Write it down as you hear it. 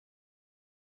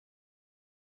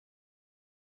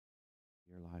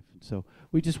life. And so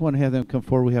we just want to have them come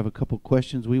forward. We have a couple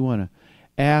questions we want to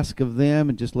ask of them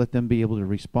and just let them be able to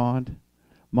respond.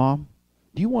 Mom,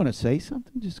 do you want to say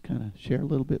something? Just kind of share a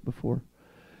little bit before.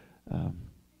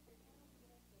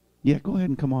 Yeah, go ahead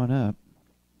and come on up.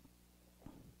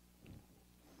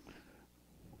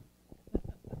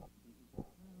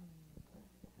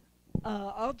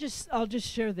 I'll just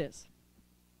share this.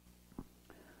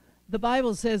 The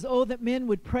Bible says, "Oh, that men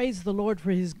would praise the Lord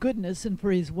for his goodness and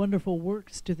for his wonderful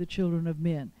works to the children of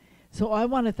men." So I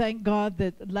want to thank God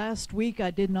that last week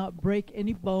I did not break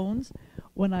any bones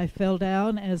when I fell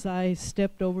down as I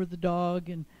stepped over the dog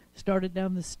and started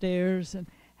down the stairs and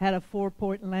had a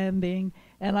 4-point landing.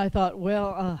 And I thought,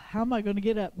 well, how am I going to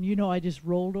get up? And you know, I just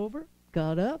rolled over,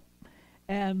 got up,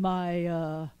 and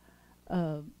my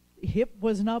hip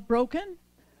was not broken.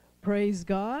 Praise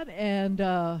God.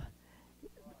 And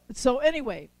so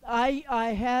anyway,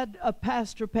 I had a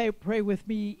pastor pray with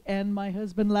me and my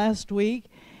husband last week,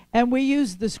 and we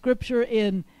used the scripture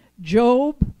in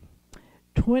Job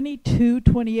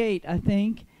 22:28, I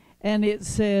think, and it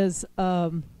says,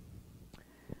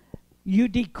 you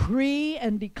decree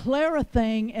and declare a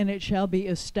thing, and it shall be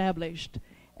established.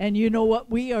 And you know what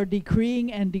we are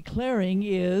decreeing and declaring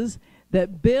is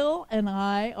that Bill and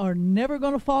I are never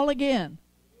going to fall again.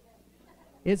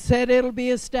 It said it'll be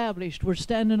established. We're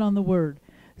standing on the word.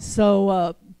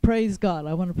 So praise God.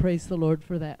 I want to praise the Lord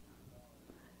for that.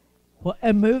 Well,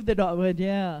 and move the dog. Well,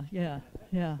 yeah. Here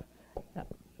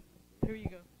you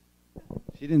go.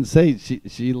 She didn't say.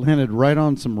 She landed right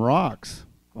on some rocks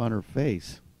on her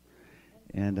face.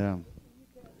 And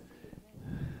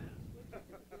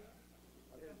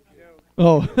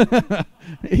oh,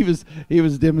 he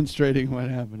was demonstrating what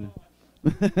happened.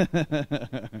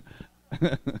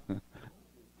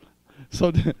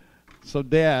 So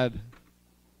Dad,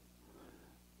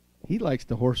 he likes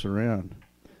to horse around.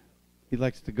 He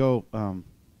likes to go,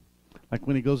 like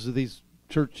when he goes to these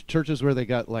churches where they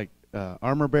got like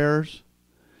armor bearers.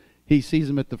 He sees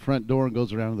them at the front door and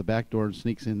goes around to the back door and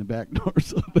sneaks in the back door.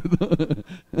 So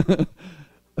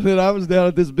then I was down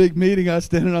at this big meeting. I was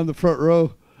standing on the front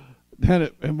row down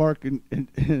at Mark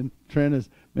and Trina's.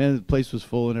 Man, the place was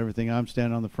full and everything. I'm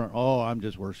standing on the front. Oh, I'm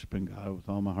just worshiping God with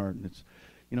all my heart. And it's,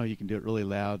 you know, you can do it really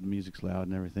loud. The music's loud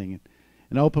and everything.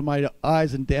 And I open my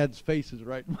eyes and Dad's face is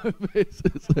right in my face.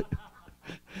 It's like,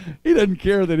 he doesn't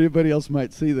care that anybody else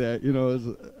might see that. You know,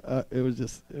 it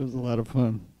was a lot of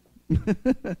fun.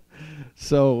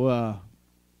 So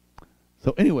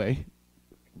anyway,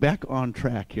 back on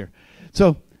track here.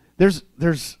 So there's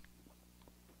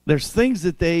things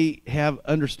that they have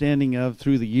understanding of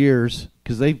through the years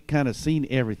because they've kind of seen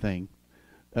everything,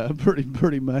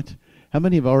 pretty much. How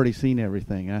many have already seen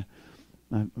everything?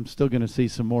 I'm still going to see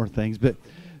some more things, but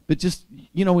just,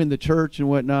 you know, in the church and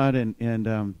whatnot,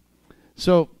 and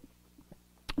so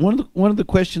one of the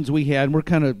questions we had, and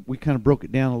we kind of broke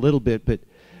it down a little bit, but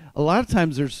a lot of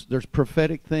times there's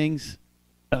prophetic things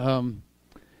that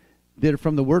are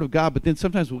from the Word of God, but then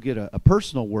sometimes we'll get a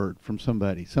personal word from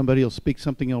somebody. Somebody will speak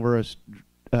something over us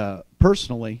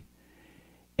personally,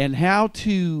 and how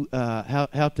to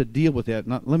deal with that.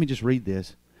 Now, let me just read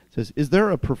this. It says, "Is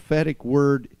there a prophetic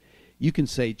word you can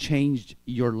say changed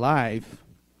your life,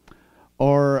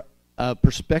 or a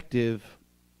perspective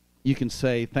you can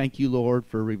say, 'Thank you, Lord,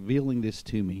 for revealing this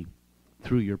to me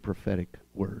through your prophetic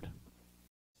word'?"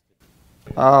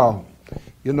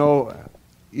 You know,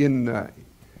 in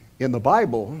the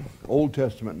Bible, Old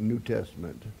Testament and New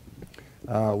Testament,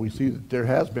 we see that there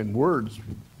has been words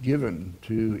given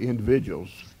to individuals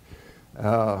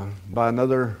by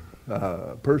another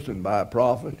person, by a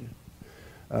prophet,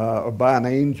 or by an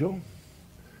angel,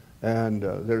 and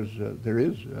there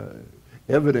is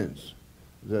evidence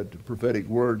that prophetic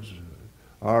words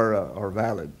are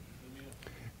valid.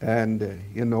 And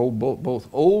in both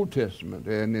Old Testament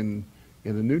and in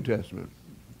the New Testament.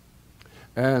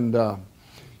 And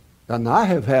I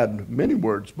have had many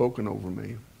words spoken over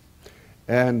me.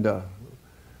 And a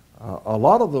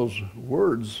lot of those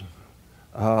words,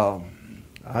 I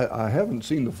haven't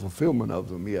seen the fulfillment of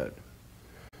them yet.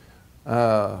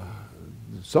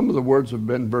 Some of the words have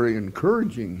been very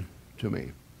encouraging to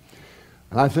me.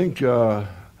 And I think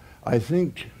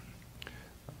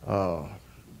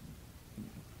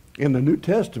in the New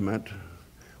Testament,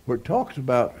 where it talks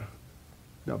about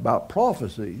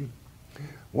prophecy,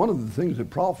 one of the things that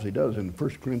prophecy does in 1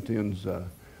 Corinthians, the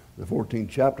 14th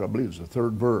chapter, I believe it's the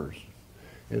 3rd verse,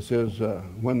 it says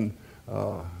when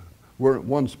where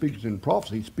one speaks in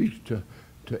prophecy, he speaks to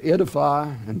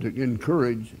edify and to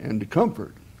encourage and to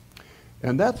comfort.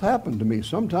 And that's happened to me.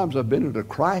 Sometimes I've been at a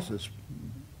crisis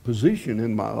position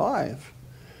in my life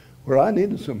where I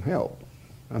needed some help.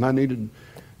 and I needed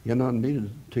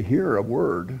to hear a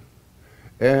word.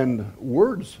 And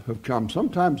words have come.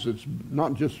 Sometimes it's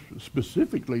not just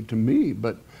specifically to me,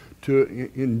 but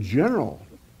in general,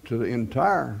 to the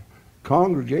entire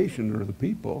congregation or the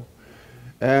people.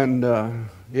 And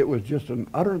it was just an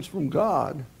utterance from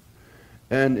God,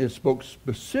 and it spoke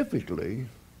specifically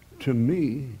to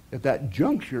me at that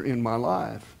juncture in my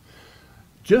life,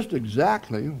 just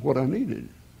exactly what I needed.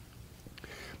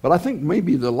 But I think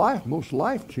maybe the most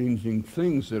life-changing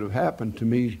things that have happened to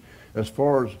me as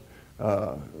far as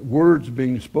words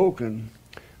being spoken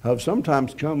have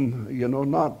sometimes come,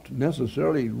 not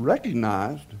necessarily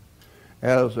recognized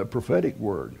as a prophetic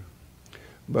word,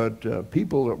 but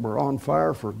people that were on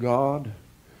fire for God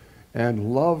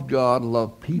and loved God,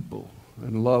 loved people,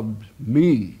 and loved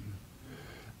me,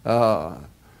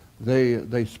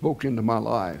 they spoke into my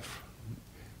life.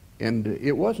 And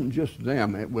it wasn't just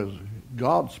them, it was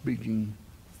God speaking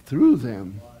through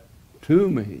them to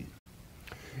me.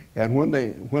 And when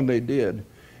they did,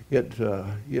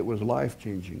 it was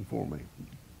life-changing for me.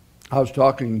 I was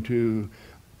talking to,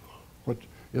 what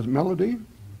is Melody?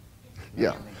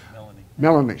 Yeah.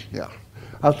 Melanie, yeah.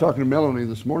 I was talking to Melanie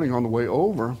this morning on the way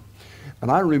over,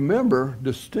 and I remember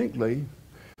distinctly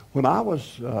when I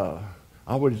was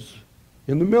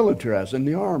in the military, I was in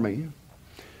the Army,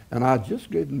 and I just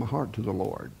gave my heart to the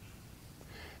Lord.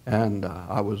 And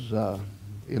I was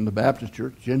in the Baptist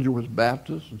church. Ginger was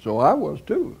Baptist, and so I was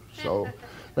too. So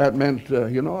that meant,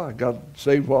 I got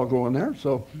saved while going there.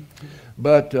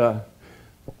 But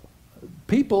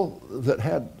people that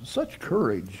had such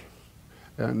courage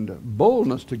and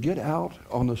boldness to get out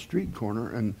on the street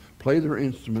corner and play their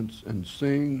instruments and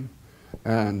sing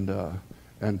and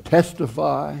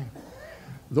testify,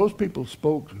 those people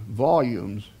spoke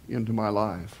volumes into my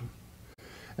life.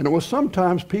 And it was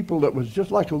sometimes people that was just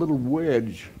like a little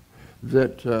wedge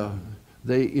that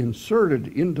they inserted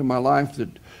into my life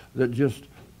that just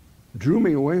drew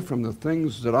me away from the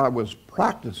things that I was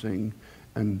practicing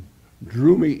and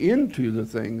drew me into the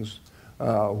things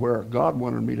where God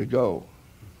wanted me to go.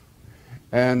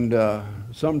 And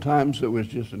sometimes it was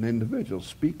just an individual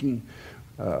speaking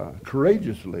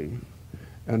courageously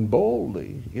and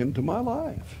boldly into my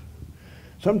life.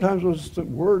 Sometimes it was the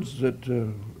words that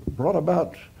brought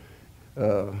about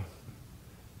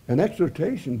an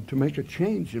exhortation to make a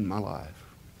change in my life.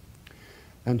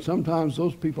 And sometimes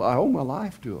those people, I owe my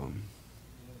life to them,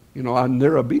 and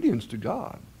their obedience to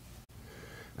God.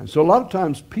 And so a lot of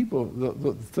times people,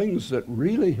 the things that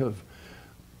really have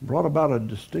brought about a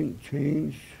distinct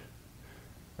change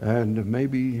and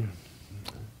maybe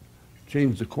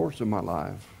changed the course of my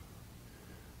life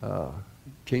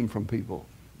came from people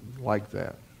like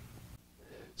that.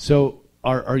 So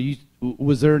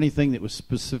was there anything that was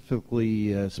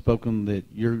specifically spoken that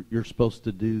you're supposed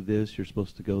to do this, you're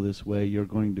supposed to go this way, you're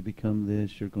going to become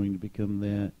this, you're going to become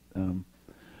that?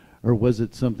 Or was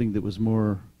it something that was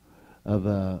more of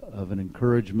an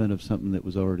encouragement of something that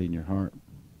was already in your heart?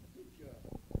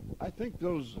 I think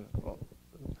those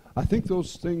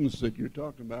things that you're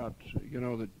talking about,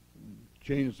 that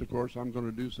changed the course, I'm going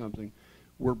to do something,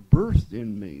 were birthed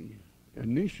in me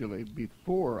initially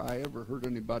before I ever heard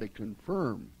anybody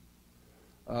confirm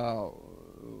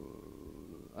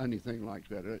anything like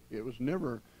that. It was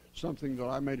never something that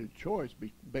I made a choice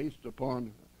based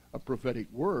upon a prophetic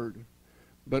word,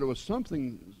 but it was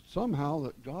something somehow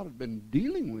that God had been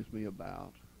dealing with me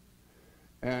about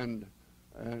and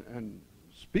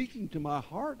speaking to my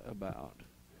heart about,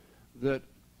 that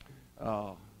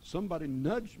somebody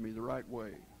nudged me the right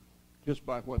way just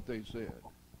by what they said.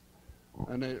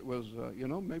 And it was,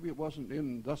 maybe it wasn't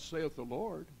in "Thus saith the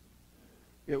Lord."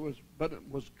 But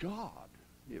it was God.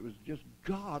 It was just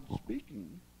God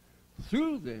speaking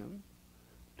through them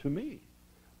to me.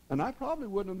 And I probably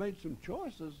wouldn't have made some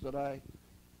choices that I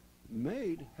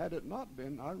made had it not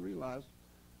been. I realized,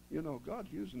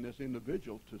 God's using this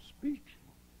individual to speak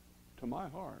to my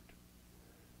heart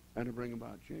and to bring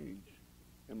about change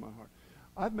in my heart.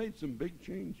 I've made some big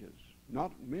changes,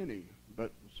 not many,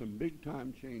 but some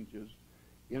big-time changes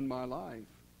in my life.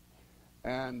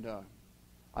 And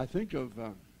I think of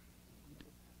a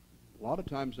lot of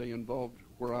times they involved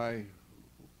where I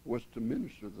was to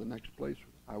minister, the next place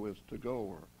I was to go,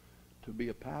 or to be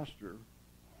a pastor.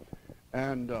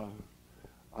 And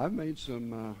I made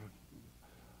some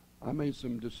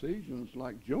decisions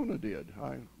like Jonah did.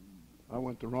 I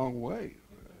went the wrong way,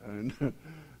 and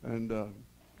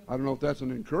I don't know if that's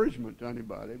an encouragement to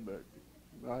anybody, but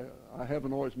I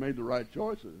haven't always made the right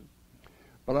choices.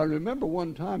 But I remember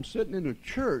one time sitting in a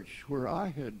church where I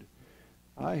had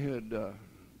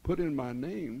put in my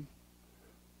name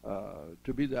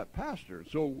to be that pastor.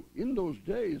 So in those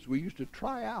days, we used to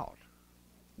try out.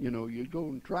 You know, you'd go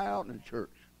and try out in a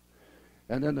church,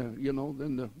 and then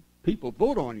then the people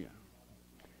vote on you.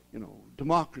 You know,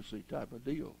 democracy type of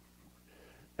deal.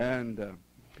 And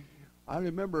I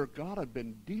remember God had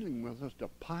been dealing with us to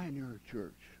pioneer a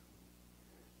church.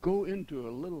 Go into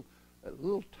a little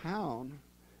town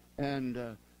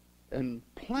and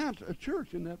plant a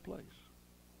church in that place.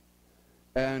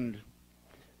 And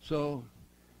so,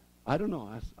 I don't know,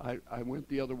 I went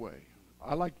the other way.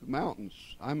 I like the mountains.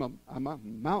 I'm a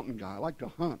mountain guy. I like to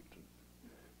hunt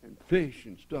and fish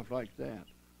and stuff like that.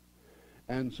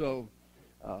 And so,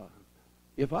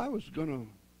 if I was going to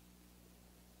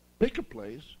pick a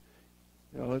place,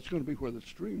 it's going to be where the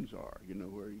streams are,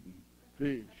 where you can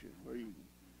fish and where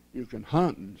you can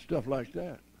hunt and stuff like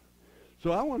that.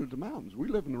 So I wanted the mountains. We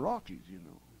live in the Rockies,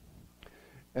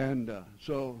 And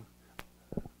so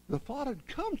the thought had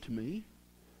come to me,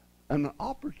 and an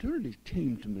opportunity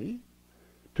came to me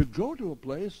to go to a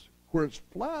place where it's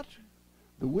flat,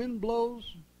 the wind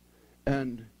blows,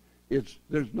 and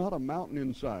there's not a mountain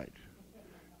in sight.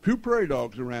 Few prairie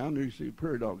dogs around, you see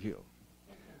Prairie Dog Hill.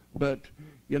 But,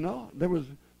 there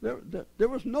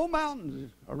was no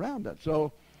mountains around that.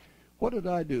 So what did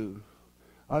I do?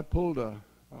 I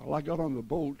got on the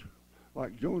boat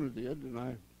like Jonah did, and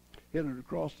I headed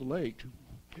across the lake.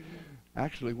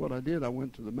 Actually, what I did, I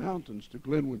went to the mountains, to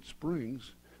Glenwood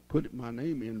Springs, put my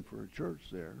name in for a church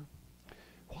there.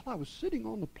 While I was sitting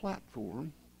on the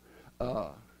platform,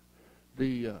 one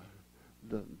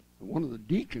of the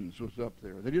deacons was up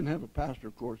there. They didn't have a pastor,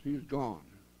 of course. He was gone.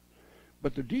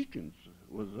 But the deacons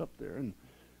was up there,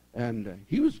 and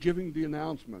he was giving the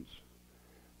announcements.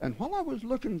 And while I was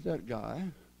looking at that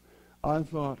guy, I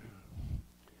thought,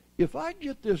 if I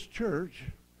get this church,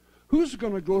 who's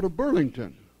going to go to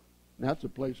Burlington? And that's a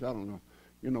place, I don't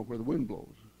know, where the wind blows.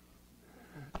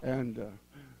 And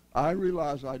I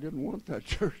realized I didn't want that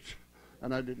church,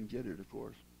 and I didn't get it, of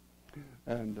course.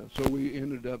 And so we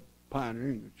ended up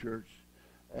pioneering the church.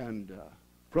 And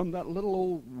from that little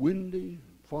old windy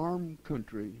farm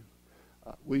country,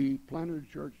 we planted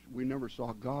a church. We never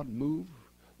saw God move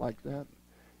like that,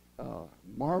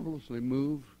 marvelously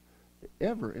move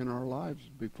ever in our lives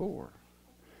before.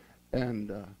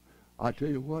 And I tell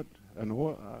you what, a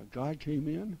guy came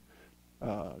in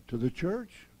to the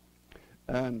church,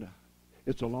 and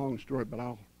it's a long story, but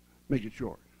I'll make it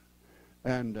short.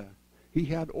 And he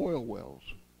had oil wells,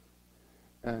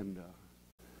 and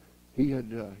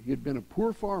he'd been a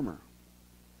poor farmer,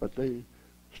 but they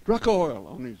struck oil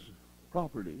on his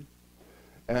property.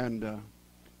 And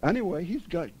anyway,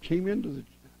 came into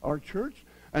our church,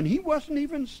 and he wasn't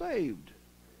even saved.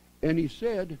 And he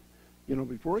said,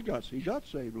 before he got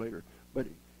saved later, but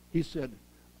he said,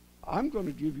 I'm going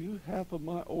to give you half of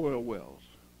my oil wells.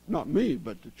 Not me,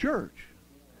 but the church.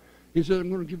 He said, I'm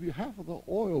going to give you half of the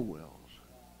oil wells.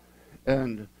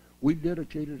 And we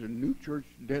dedicated a new church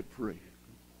debt-free.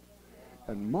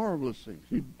 And marvelous things.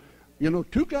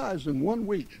 Two guys in 1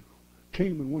 week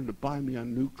came and wanted to buy me a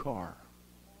new car.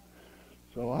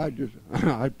 So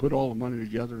I put all the money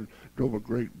together and drove a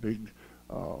great big,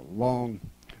 long,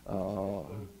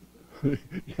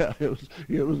 yeah, it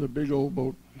was a big old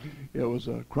boat. It was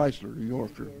a Chrysler New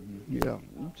Yorker. Yeah.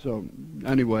 So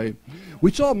anyway,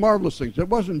 we saw marvelous things. It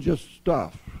wasn't just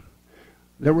stuff.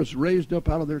 There was raised up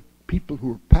out of there people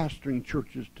who are pastoring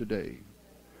churches today.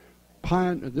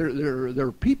 There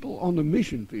are people on the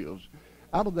mission fields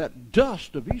out of that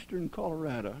dust of eastern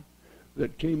Colorado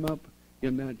that came up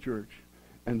in that church.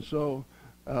 And so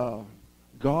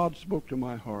God spoke to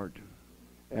my heart.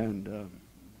 And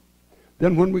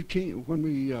then when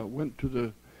we went to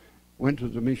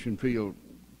the mission field,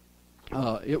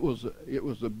 it was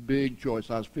a big choice.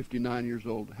 I was 59 years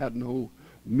old, had no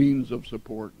means of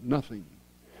support, nothing,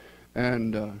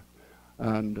 and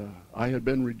I had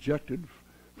been rejected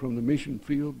from the mission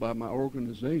field by my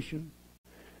organization.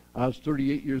 I was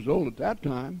 38 years old at that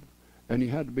time, and he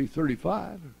had to be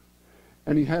 35,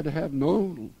 and he had to have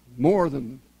no more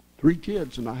than 3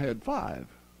 kids, and I had 5,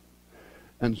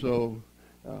 and so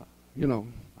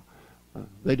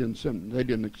they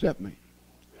didn't accept me,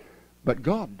 but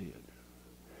God did.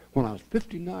 When I was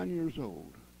 59 years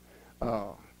old,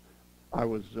 I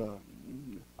was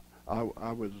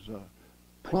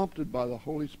prompted by the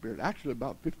Holy Spirit. Actually,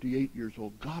 about 58 years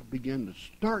old, God began to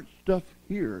start stuff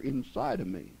here inside of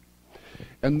me.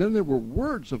 And then there were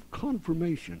words of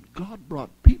confirmation. God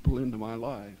brought people into my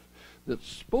life that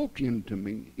spoke into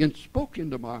me and spoke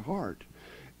into my heart.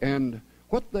 And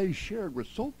what they shared was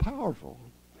so powerful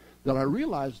that I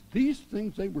realized these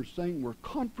things they were saying were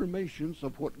confirmations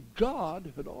of what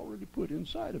God had already put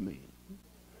inside of me.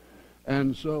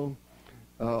 And so,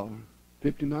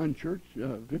 59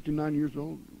 years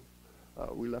old,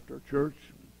 we left our church.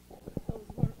 Those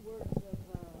weren't words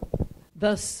of,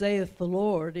 thus saith the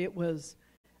Lord. It was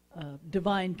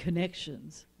divine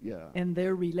connections. Yeah. And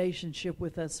their relationship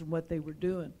with us and what they were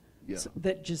doing. Yeah.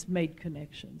 That just made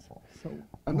connections. So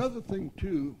Another thing,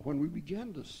 too, when we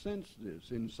began to sense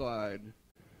this inside,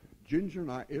 Ginger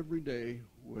and I every day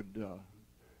would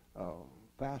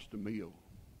fast a meal.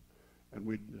 And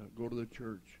we'd go to the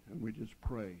church and we'd just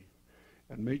pray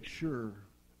and make sure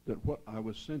that what I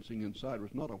was sensing inside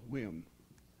was not a whim.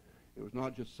 It was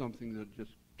not just something that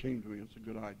just came to me, it's a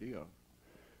good idea.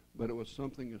 But it was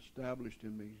something established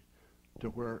in me to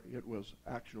where it was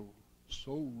actual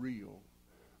so real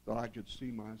that I could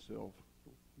see myself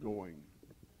going,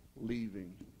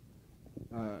 leaving.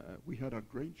 We had a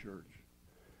great church,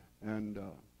 and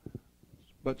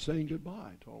but saying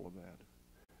goodbye to all of that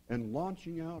and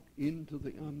launching out into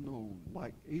the unknown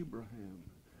like Abraham.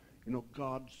 You know,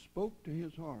 God spoke to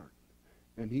his heart,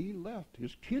 and he left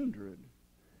his kindred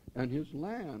and his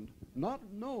land not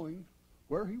knowing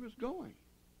where he was going,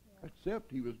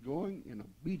 except he was going in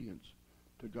obedience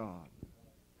to God.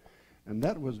 And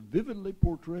that was vividly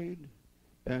portrayed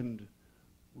and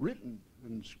written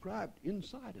and inscribed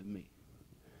inside of me.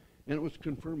 And it was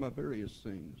confirmed by various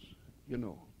things, you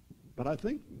know. But I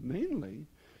think mainly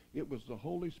it was the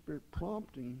Holy Spirit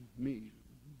prompting me,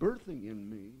 birthing in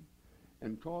me,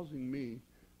 and causing me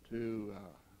to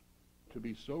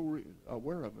be so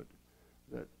aware of it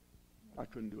that I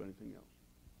couldn't do anything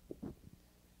else.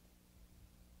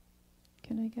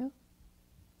 Can I go?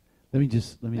 Let me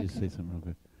just Okay. say something real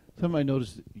quick. Something I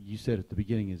noticed you said at the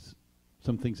beginning is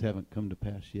some things haven't come to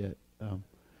pass yet.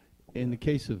 In the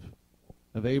case of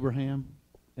Abraham,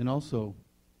 and also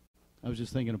I was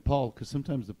just thinking of Paul, because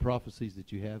sometimes the prophecies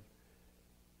that you have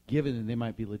given, and they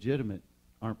might be legitimate,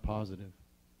 aren't positive.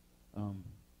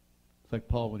 It's like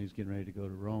Paul when he's getting ready to go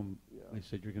to Rome. Yeah. They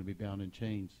said, you're going to be bound in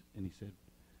chains. And he said,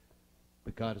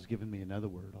 but God has given me another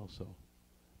word also.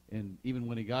 And even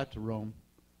when he got to Rome,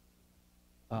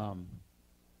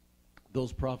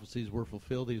 those prophecies were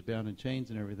fulfilled. He was bound in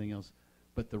chains and everything else.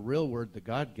 But the real word that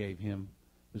God gave him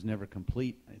was never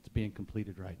complete. It's being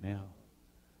completed right now.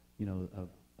 You know,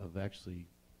 of actually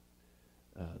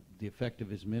the effect of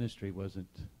his ministry wasn't.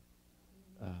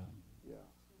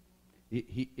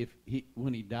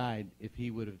 When he died, if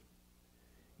he would have,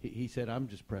 he said, "I'm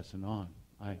just pressing on.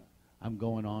 I'm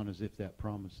going on as if that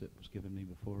promise that was given me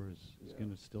before is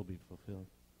going to still be fulfilled."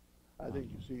 I think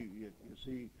you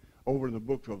see over in the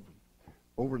book of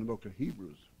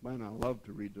Hebrews, man, I love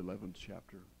to read the 11th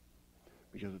chapter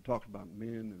because it talks about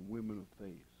men and women of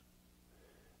faith,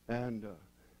 and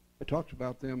it talks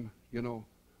about them, you know,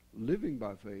 living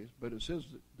by faith. But it says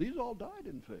that these all died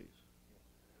in faith.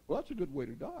 Well, that's a good way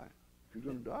to die. If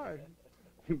you're going to die,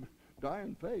 die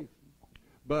in faith.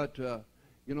 But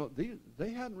you know,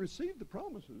 they hadn't received the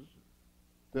promises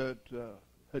that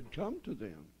had come to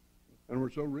them and were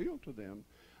so real to them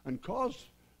and caused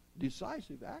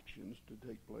decisive actions to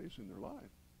take place in their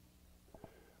life.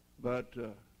 But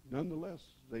nonetheless,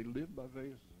 they lived by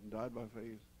faith and died by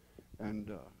faith.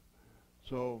 And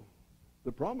so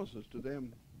the promises to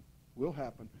them will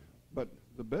happen. But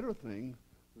the better thing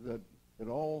that it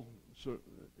all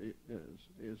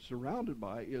is surrounded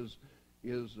by is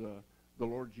the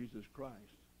Lord Jesus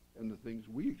Christ, and the things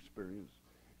we experience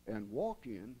and walk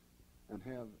in and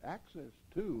have access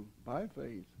to by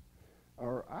faith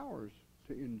are ours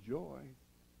to enjoy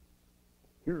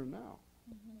here and now.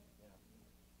 Mm-hmm.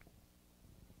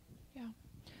 Yeah.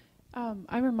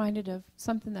 I'm reminded of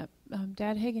something that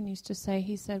Dad Hagen used to say.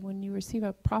 He said, when you receive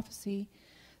a prophecy,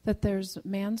 that there's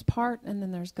man's part and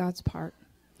then there's God's part.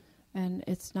 And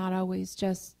it's not always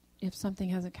just if something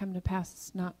hasn't come to pass,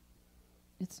 it's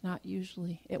not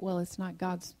usually, it's not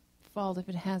God's fault if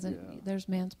it hasn't. Yeah. There's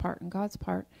man's part and God's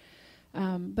part.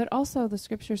 But also the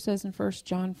scripture says in 1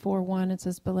 John 4:1, it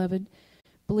says, "Beloved,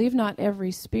 believe not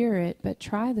every spirit, but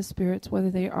try the spirits whether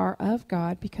they are of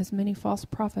God, because many false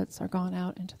prophets are gone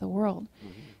out into the world."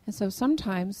 Mm-hmm. And so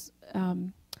sometimes,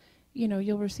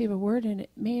 you'll receive a word and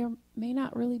it may or may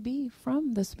not really be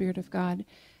from the Spirit of God.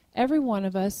 Every one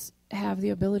of us have the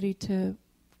ability to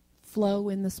flow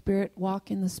in the Spirit, walk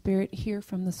in the Spirit, hear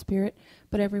from the Spirit,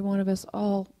 but every one of us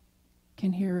all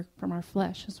can hear from our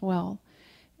flesh as well.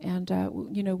 And,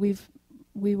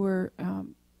 we were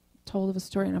told of a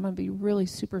story, and I'm going to be really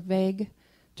super vague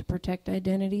to protect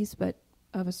identities, but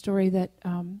of a story that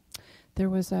there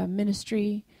was a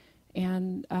ministry,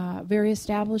 and very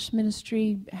established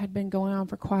ministry had been going on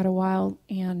for quite a while,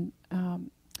 and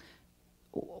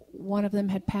one of them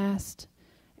had passed,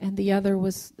 and the other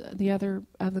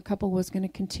of the couple was going to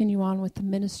continue on with the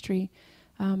ministry,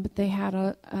 but they had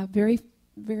a very,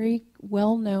 very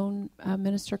well-known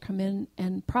minister come in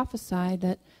and prophesy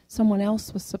that someone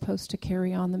else was supposed to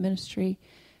carry on the ministry,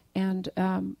 and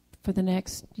for the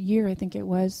next year, I think it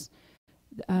was,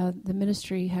 the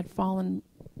ministry had fallen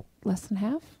less than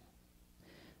half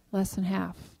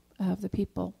of the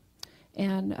people.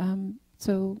 And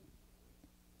so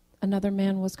another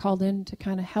man was called in to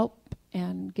kind of help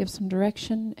and give some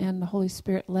direction, and the Holy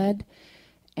Spirit led,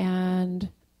 and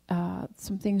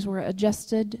some things were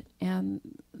adjusted, and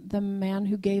the man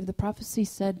who gave the prophecy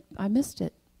said, I missed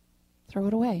it. Throw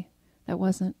it away. That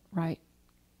wasn't right.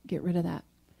 Get rid of that.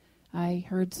 I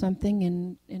heard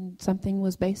something, and something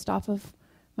was based off of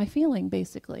my feeling,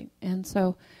 basically. And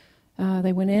so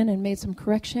they went in and made some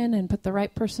correction and put the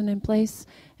right person in place,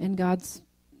 and God's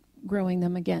growing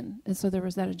them again. And so there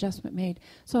was that adjustment made.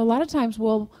 So a lot of times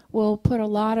we'll put a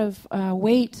lot of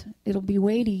weight. It'll be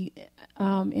weighty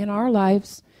in our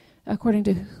lives according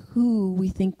to who we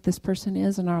think this person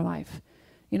is in our life.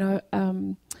 You know,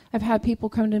 I've had people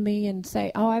come to me and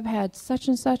say, oh, I've had such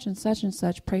and such and such and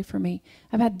such pray for me.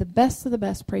 I've had the best of the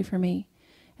best pray for me.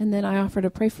 And then I offer to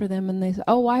pray for them, and they say,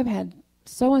 oh, I've had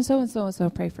so-and-so and so-and-so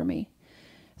pray for me.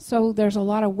 So there's a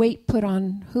lot of weight put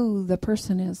on who the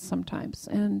person is sometimes.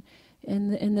 And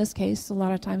in this case, a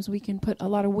lot of times we can put a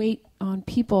lot of weight on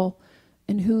people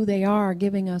and who they are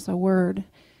giving us a word.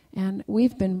 And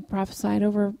we've been prophesied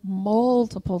over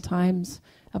multiple times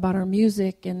about our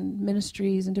music and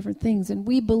ministries and different things. And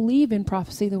we believe in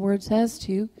prophecy, the Word says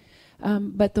to,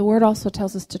 but the Word also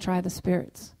tells us to try the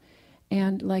spirits.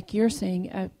 And like you're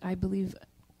saying, I believe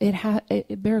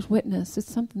it bears witness.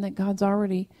 It's something that God's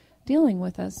already dealing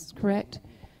with us, correct?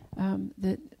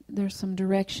 That there's some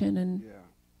direction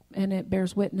and it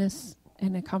bears witness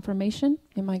and a confirmation.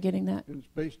 Am I getting that? It's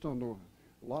based on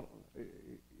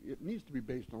it needs to be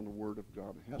based on the Word of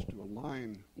God. It has to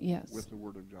align with the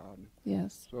Word of God.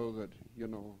 Yes. So that,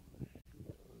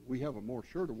 we have a more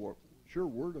sure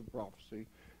word of prophecy,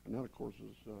 and that, of course,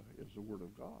 is the Word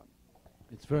of God.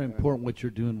 It's very important what you're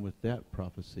doing with that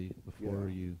prophecy before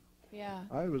you. Yeah.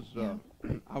 I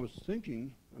was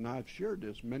thinking, and I've shared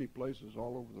this many places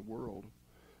all over the world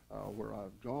where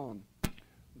I've gone,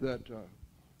 that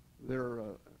there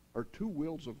are two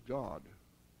wills of God.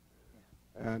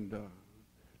 And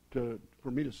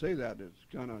for me to say that is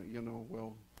kind of,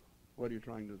 well, what are you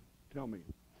trying to tell me?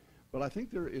 But I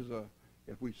think there is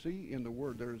if we see in the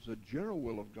Word, there is a general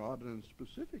will of God and a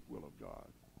specific will of God.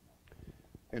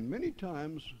 And many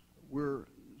times we're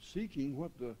seeking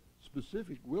what the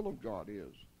specific will of God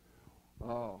is.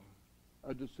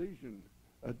 A decision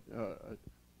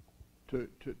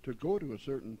to go to a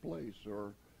certain place,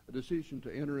 or a decision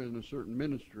to enter in a certain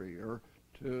ministry, or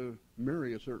to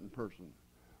marry a certain person,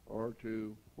 or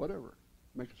to whatever,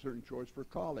 make a certain choice for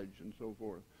college and so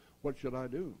forth. What should I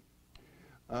do?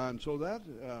 And so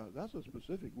that's a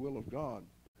specific will of God.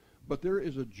 But there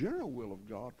is a general will of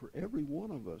God for every one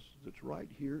of us that's right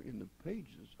here in the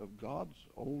pages of God's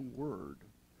own Word.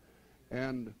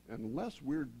 And unless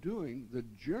we're doing the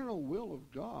general will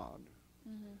of God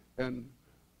and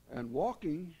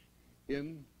walking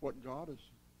in what God has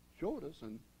showed us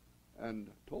and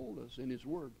told us in His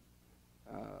Word,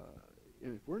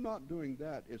 and if we're not doing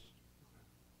that, it's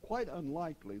quite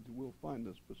unlikely that we'll find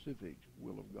the specific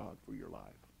will of God for your life.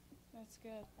 That's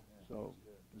good. So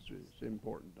it's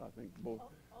important, I think. Both.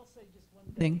 I'll say just one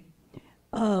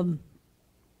thing.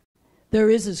 There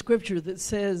is a scripture that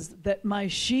says that my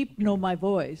sheep know my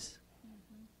voice,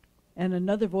 and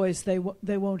another voice they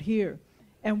won't hear.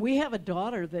 And we have a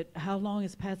daughter that, how long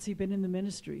has Patsy been in the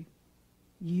ministry?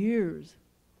 Years.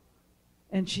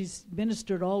 And she's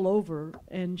ministered all over,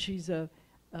 and she's a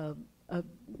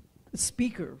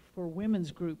speaker for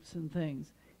women's groups and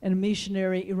things, and a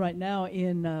missionary right now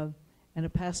and a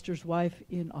pastor's wife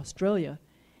in Australia.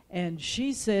 And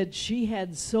she said she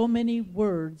had so many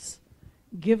words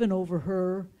given over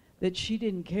her that she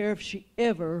didn't care if she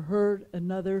ever heard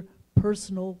another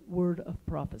personal word of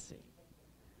prophecy.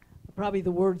 Probably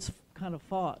the words kind of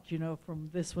fought, from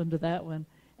this one to that one.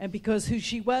 And because who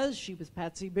she was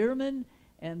Patsy Behrman,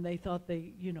 and they thought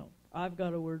I've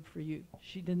got a word for you.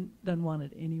 She doesn't want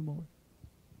it anymore.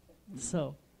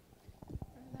 So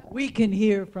we can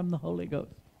hear from the Holy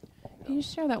Ghost. Can you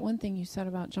share that one thing you said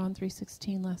about John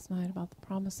 3:16 last night about the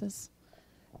promises?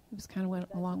 It was kind of went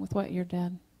along with what your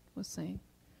dad was saying.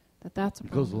 That's a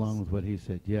promise. It goes along with what he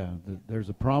said. Yeah, there's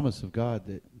a promise of God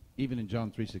that even in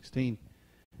John 3:16,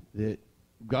 that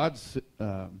God's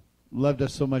loved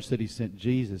us so much that He sent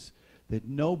Jesus, that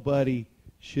nobody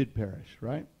should perish.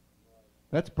 Right?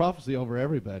 That's prophecy over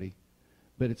everybody.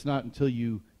 But it's not until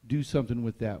you do something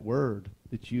with that word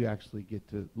that you actually get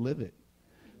to live it.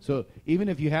 So even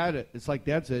if you had it, it's like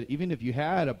Dad said, even if you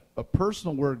had a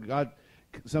personal word,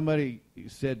 somebody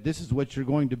said, this is what you're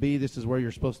going to be, this is where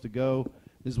you're supposed to go,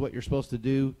 this is what you're supposed to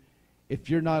do. If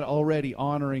you're not already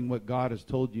honoring what God has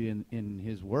told you in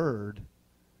His Word,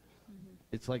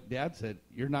 it's like Dad said,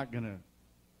 you're not going to,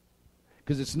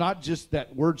 because it's not just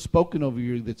that word spoken over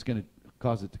you that's going to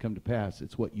cause it to come to pass.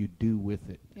 It's what you do with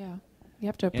it. Yeah. You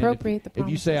have to appropriate the promises.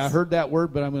 If you say, I heard that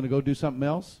word, but I'm going to go do something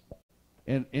else,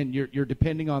 and you're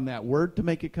depending on that word to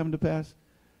make it come to pass,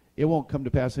 it won't come to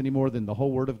pass any more than the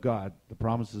whole Word of God. The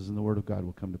promises in the Word of God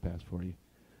will come to pass for you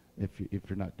if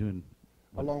you're not doing.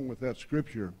 Along with that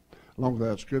scripture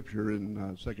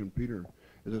in 2 Peter,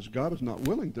 it says, God is not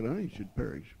willing that any should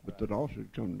perish, but that all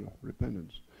should come to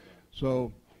repentance.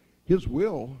 So His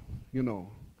will,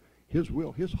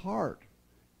 His heart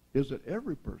is that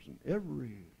every person,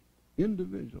 every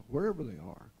individual, wherever they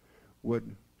are,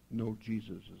 would know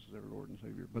Jesus as their Lord and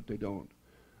Savior, but they don't.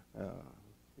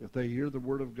 If they hear the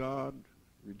Word of God,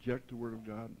 reject the Word of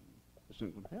God, it's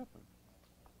not going to happen.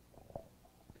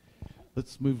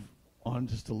 Let's move on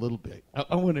just a little bit.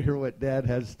 I want to hear what Dad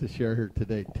has to share here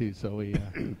today too. So we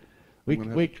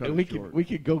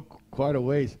could go quite a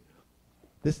ways.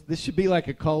 This should be like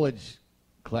a college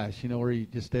class, where you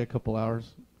just stay a couple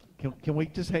hours. Can we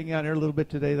just hang out here a little bit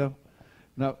today, though?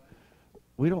 Now,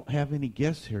 we don't have any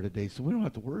guests here today, so we don't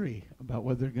have to worry about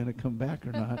whether they're going to come back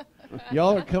or not.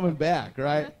 Y'all are coming back,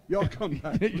 right? Y'all come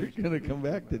back. You're going to come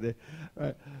back today. All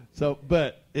right. So,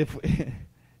 but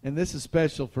and this is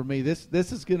special for me. This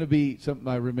is going to be something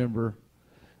I remember.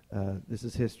 This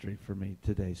is history for me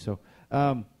today. So,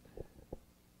 let's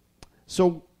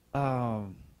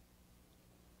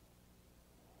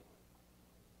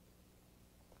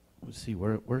see.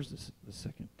 Where's the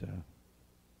second?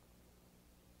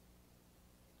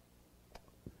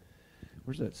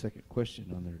 Where's that second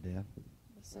question on there, Dad?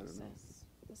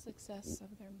 The success of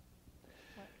their.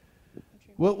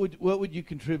 What would you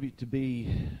contribute to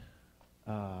be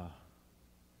the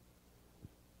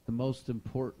most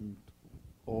important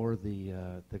or the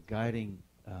guiding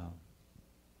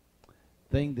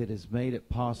thing that has made it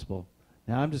possible?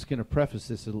 Now, I'm just going to preface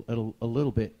this a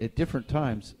little bit. At different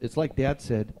times, it's like Dad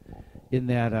said, in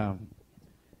that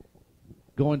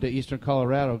going to Eastern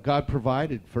Colorado, God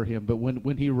provided for him. But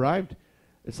when he arrived,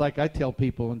 it's like I tell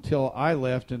people, until I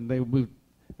left and they moved,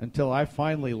 until I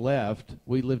finally left,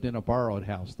 we lived in a borrowed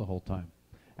house the whole time.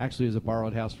 Actually, it was a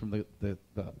borrowed house from the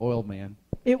oil man.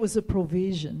 It was a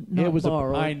provision, not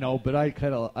borrowed. I know, but I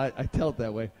tell it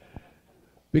that way.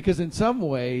 Because in some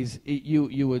ways,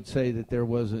 you would say that there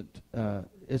wasn't,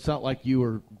 it's not like you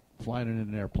were flying in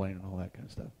an airplane and all that kind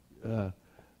of stuff.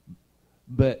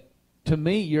 But to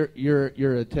me,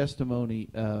 you're a testimony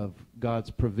of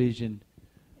God's provision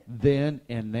then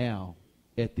and now.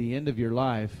 At the end of your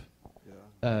life,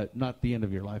 not the end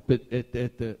of your life, but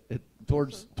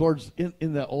towards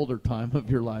in the older time of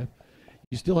your life,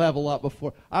 you still have a lot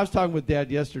before. I was talking with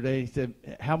Dad yesterday. He said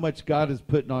how much God is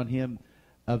putting on him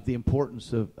of the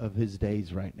importance of his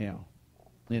days right now,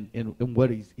 and what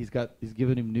he's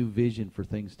given him new vision for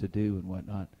things to do and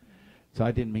whatnot. So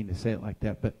I didn't mean to say it like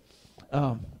that, but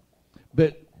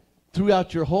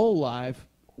throughout your whole life,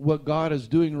 what God is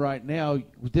doing right now,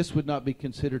 this would not be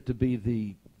considered to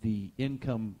be the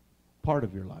income part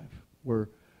of your life, where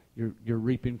you're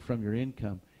reaping from your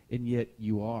income, and yet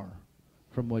you are,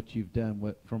 from what you've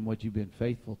done, from what you've been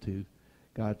faithful to,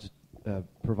 God's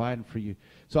providing for you.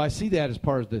 So I see that as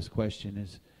part of this question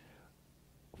is,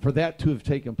 for that to have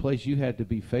taken place, you had to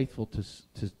be faithful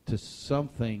to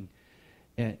something,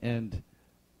 and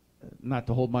not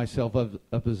to hold myself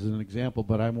up as an example,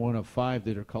 but I'm one of 5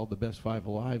 that are called the best 5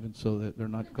 alive, and so that they're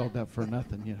not called that for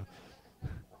nothing,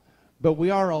 But we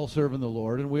are all serving the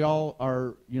Lord, and we all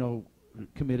are,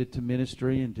 committed to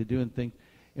ministry and to doing things.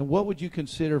 And what would you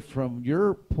consider from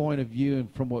your point of view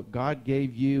and from what God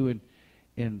gave you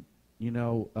and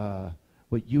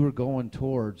what you were going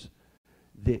towards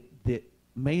that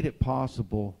made it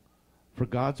possible for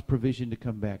God's provision to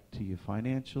come back to you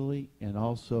financially and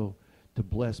also to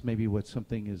bless maybe what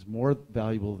something is more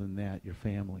valuable than that, your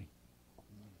family?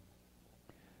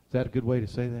 Is that a good way to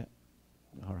say that?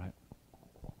 All right.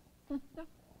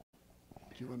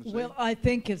 Well, I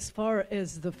think as far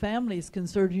as the family is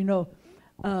concerned,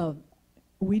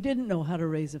 we didn't know how to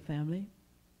raise a family.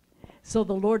 So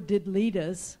the Lord did lead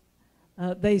us.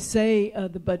 They say,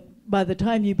 but by the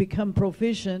time you become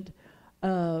proficient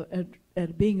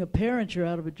at being a parent, you're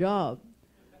out of a job.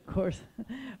 Of course,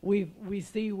 we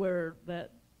see where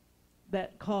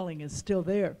that calling is still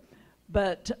there.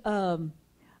 But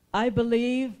I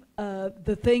believe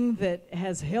the thing that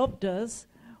has helped us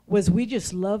was we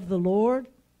just love the Lord,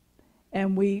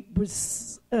 and we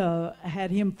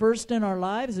had Him first in our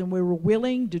lives, and we were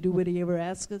willing to do what He ever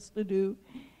asked us to do.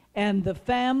 And the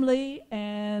family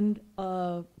and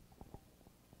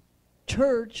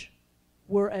church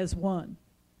were as one.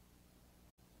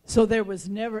 So there was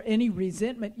never any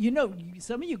resentment. You know,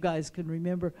 some of you guys can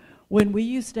remember when we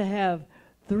used to have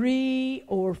 3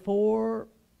 or 4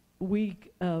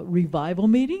 week revival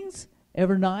meetings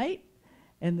every night,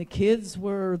 and the kids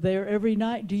were there every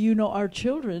night. Do you know our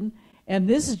children, and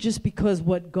this is just because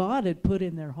what God had put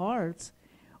in their hearts,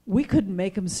 we couldn't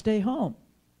make them stay home.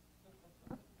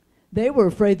 They were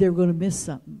afraid they were going to miss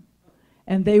something.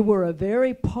 And they were a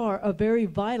very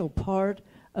vital part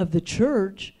of the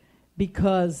church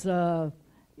because, they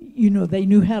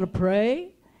knew how to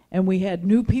pray, and we had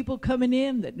new people coming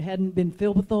in that hadn't been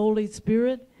filled with the Holy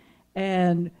Spirit,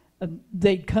 and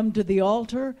they'd come to the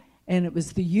altar, and it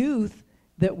was the youth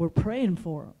that were praying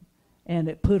for them, and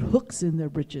it put hooks in their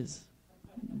britches.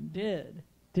 Did.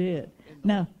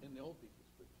 Now,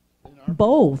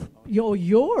 both.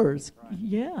 Yours.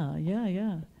 Yeah.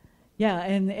 Yeah,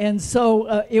 and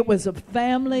so it was a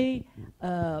family.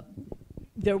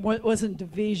 There wasn't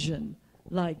division.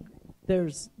 Like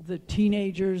there's the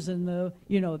teenagers and they're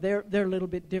a little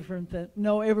bit different.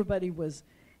 No, everybody was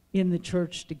in the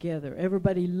church together.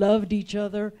 Everybody loved each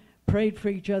other, prayed for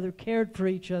each other, cared for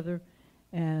each other,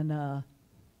 and I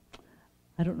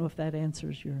don't know if that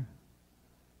answers your.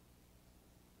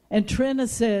 And Trina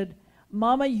said,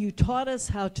 "Mama, you taught us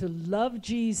how to love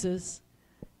Jesus,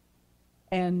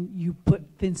 and you put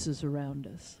fences around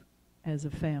us as a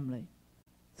family."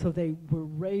 So they were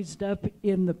raised up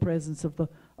in the presence of the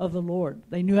Lord.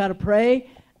 They knew how to pray,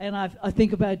 and I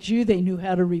think about you. They knew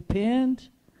how to repent,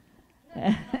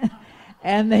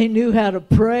 and they knew how to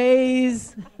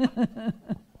praise. The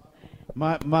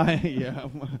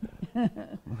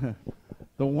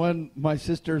one my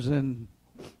sisters and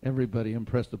everybody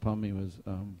impressed upon me was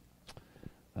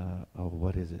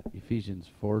what is it? Ephesians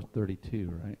 4:32,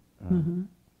 right?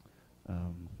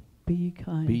 Be ye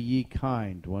kind. Be ye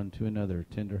kind one to another,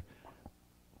 tender.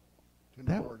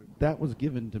 That was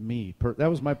given to me. That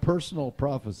was my personal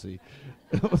prophecy.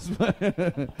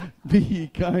 Be ye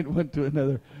kind one to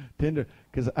another, tender.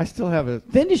 Because I still have a...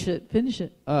 Finish it.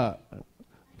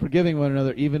 Forgiving one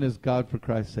another, even as God for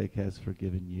Christ's sake has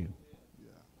forgiven you.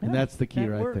 Yeah. And that's the key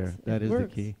there. That is the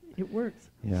key. It works.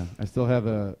 Yeah. I still have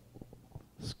a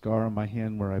scar on my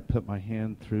hand where I put my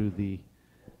hand through the...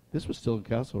 This was still in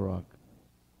Castle Rock.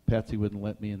 Patsy wouldn't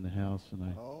let me in the house, and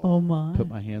I put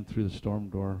my hand through the storm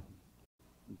door,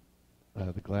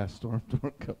 the glass storm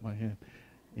door, cut my hand.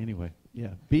 Anyway,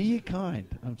 yeah, be ye kind.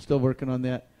 I'm still working on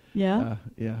that. Yeah?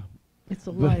 Yeah. It's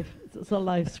a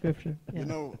life scripture.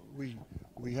 Yeah.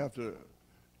 We have to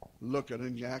look at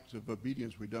any acts of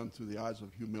obedience we've done through the eyes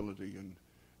of humility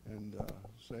and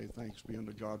say thanks be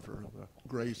unto God for the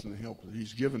grace and the help that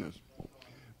He's given us.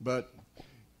 But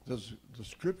the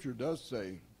scripture does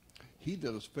say, "He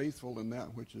that is faithful in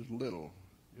that which is little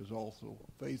is also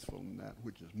faithful in that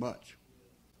which is much."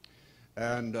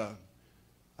 And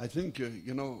I think,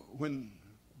 when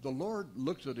the Lord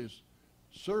looks at His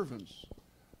servants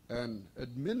and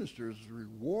administers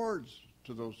rewards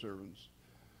to those servants,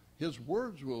 His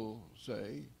words will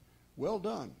say, "Well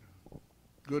done,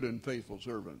 good and faithful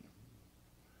servant."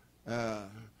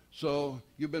 So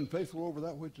you've been faithful over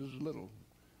that which is little.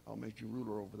 I'll make you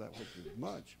ruler over that which is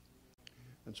much.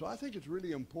 And so I think it's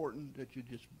really important that you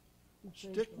just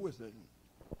stick with it,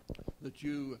 that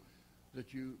you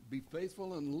be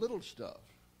faithful in little stuff,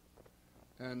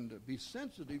 and be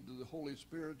sensitive to the Holy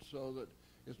Spirit so that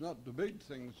it's not the big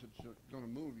things that's going to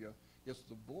move you. It's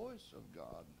the voice of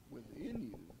God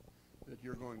within you that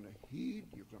you're going to heed,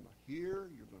 you're going to hear,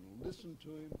 you're going to listen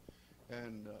to Him,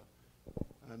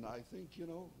 and I think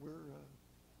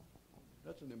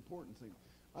that's an important thing.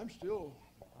 I'm still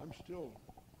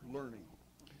learning.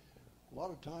 A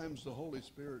lot of times the Holy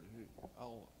Spirit,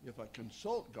 if I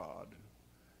consult God,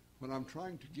 when I'm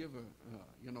trying to give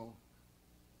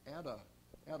add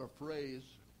a phrase.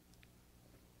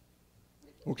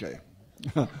 Okay.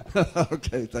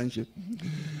 Okay, thank you.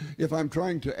 If I'm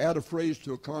trying to add a phrase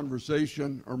to a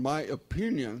conversation or my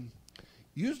opinion,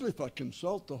 usually if I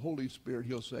consult the Holy Spirit,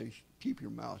 He'll say, "Keep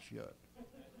your mouth shut."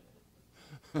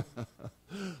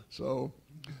 So,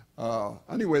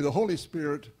 anyway, the Holy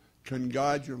Spirit can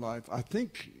guide your life. I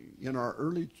think in our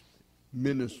early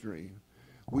ministry,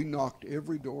 we knocked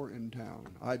every door in town.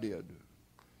 I did.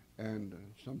 And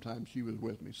sometimes she was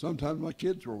with me. Sometimes my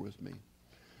kids were with me.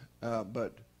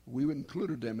 But we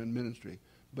included them in ministry.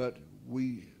 But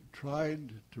we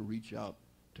tried to reach out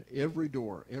to to every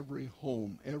door, every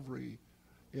home, every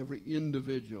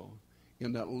individual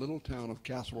in that little town of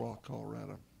Castle Rock,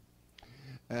 Colorado.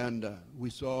 And we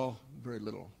saw very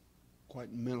little,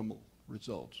 quite minimal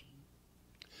results.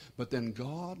 But then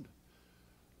God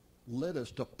led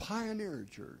us to Pioneer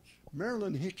Church.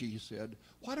 Marilyn Hickey said,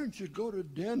 "Why don't you go to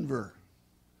Denver?"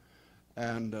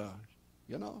 And,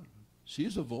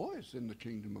 she's a voice in the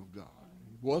kingdom of God.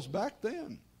 Was back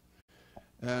then.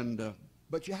 And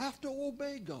but you have to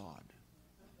obey God.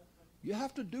 You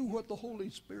have to do what the Holy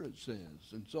Spirit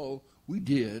says. And so we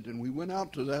did, and we went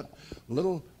out to that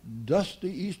little dusty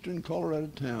eastern Colorado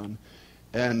town,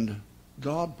 and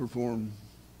God performed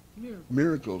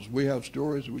miracles. We have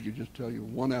stories we could just tell you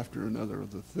one after another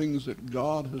of the things that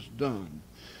God has done.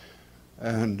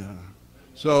 And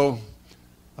so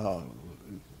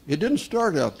it didn't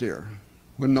start out there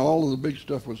when all of the big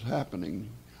stuff was happening.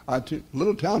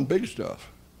 Little town, big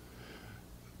stuff.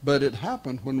 But it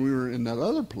happened when we were in that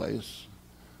other place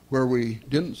where we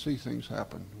didn't see things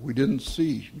happen. We didn't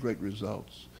see great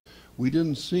results. We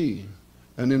didn't see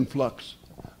an influx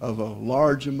of a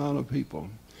large amount of people.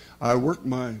 I worked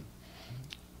my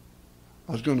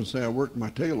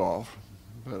tail off,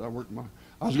 but I worked my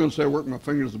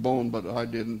fingers to the bone, but I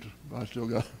didn't. I still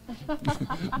got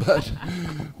it.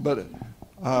 but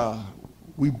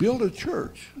we built a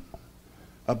church,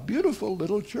 a beautiful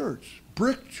little church,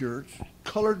 brick church,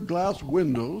 colored glass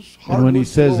windows, and when he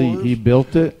says floors. he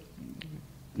built it,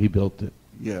 he built it.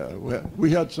 Yeah,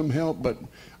 we had some help, but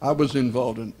I was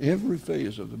involved in every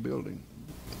phase of the building.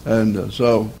 And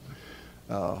so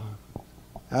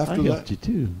after I helped you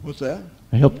too. What's that?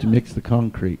 I helped you mix the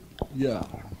concrete. Yeah.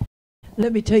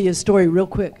 Let me tell you a story real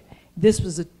quick. This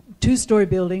was a 2-story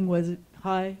building, was it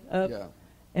high up? Yeah.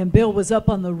 And Bill was up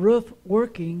on the roof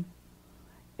working,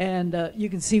 and you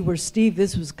can see where Steve,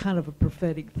 this was kind of a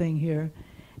prophetic thing here.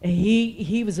 And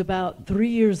he was about 3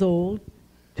 years old,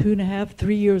 2.5,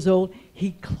 3 years old.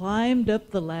 He climbed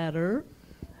up the ladder,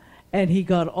 and he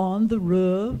got on the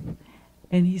roof,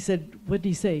 and he said, what did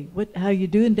he say? How you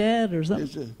doing, Dad, or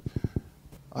something?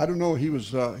 I don't know. He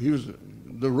was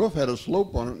the roof had a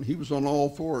slope on it, and he was on all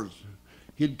fours.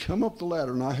 He'd come up the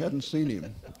ladder, and I hadn't seen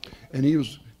him. And he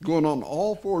was going on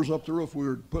all fours up the roof. We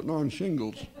were putting on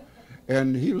shingles.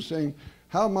 And he was saying,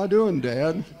 "How am I doing,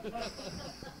 Dad?"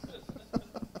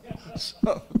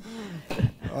 So,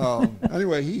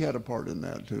 anyway, he had a part in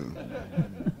that, too.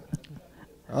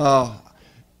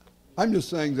 I'm just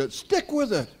saying that stick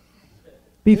with it.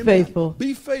 Be Amen. faithful.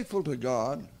 Be faithful to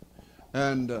God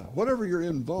and whatever you're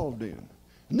involved in.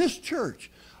 In this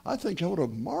church, I think what a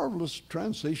marvelous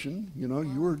transition. You know,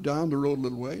 you were down the road a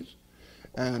little ways.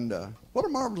 And what a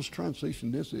marvelous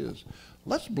transition this is.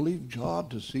 Let's believe God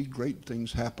to see great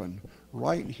things happen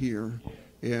right here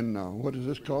in, what is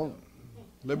this called?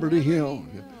 Liberty Hill.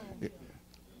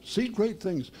 See great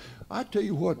things. I tell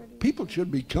you what, people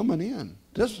should be coming in.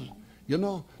 This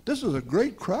is a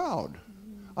great crowd.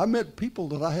 I met people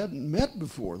that I hadn't met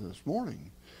before this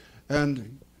morning.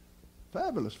 And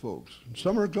fabulous folks.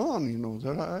 Some are gone,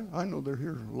 that I know they're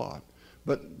here a lot.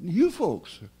 But you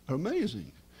folks are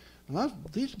amazing. And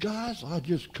these guys, I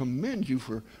just commend you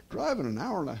for driving an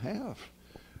hour and a half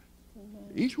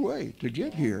each way to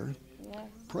get here. Yes.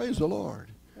 Praise the Lord.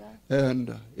 Yes.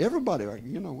 And everybody,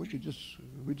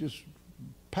 we just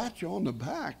pat you on the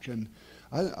back. And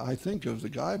I think of the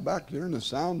guy back there in the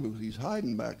sound booth. He's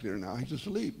hiding back there now. He's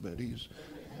asleep, but he's...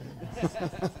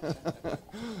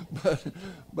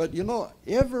 but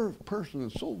every person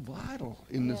is so vital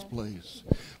in this place.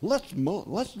 Let's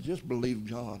just believe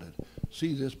God and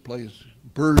see this place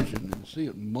burgeon and see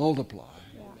it multiply.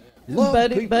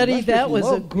 Buddy, that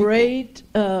was a great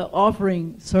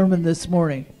offering sermon this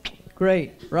morning.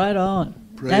 Great, right on.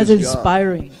 Praise That's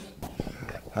inspiring. God.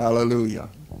 Hallelujah.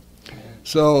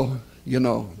 So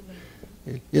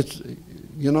it's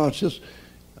just.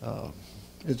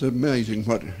 It's amazing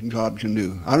what God can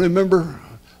do. I remember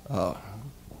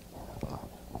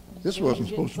this wasn't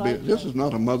supposed to be. This is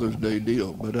not a Mother's Day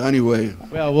deal, but anyway.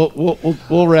 Well,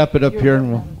 we'll wrap it up here,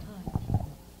 and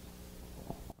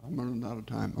I'm running out of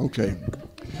time. Okay.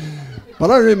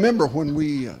 But I remember when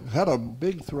we had a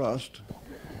big thrust,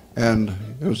 and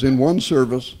it was in one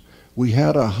service. We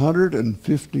had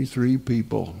 153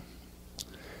 people.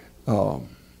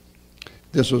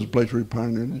 This was a place where we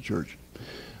pioneered the church.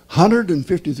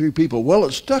 153 people. Well,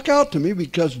 it stuck out to me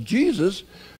because Jesus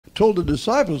told the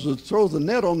disciples to throw the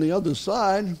net on the other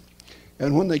side,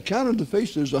 and when they counted the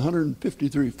fish, there's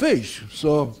 153 fish.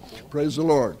 So, praise the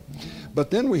Lord.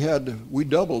 But then we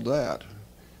doubled that,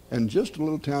 and just a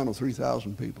little town of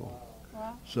 3,000 people.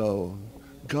 Wow. So,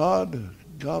 God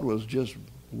was just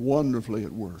wonderfully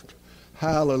at work.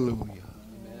 Hallelujah.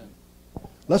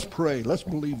 Let's pray. Let's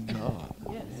believe God.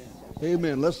 Yes.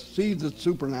 Amen. Let's see the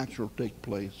supernatural take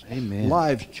place. Amen.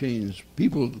 Lives changed.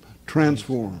 People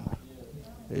transformed.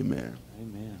 Amen.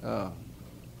 Amen.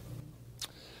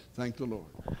 Thank the Lord.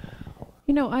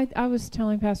 You know, I was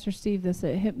telling Pastor Steve this.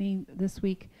 It hit me this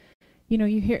week. You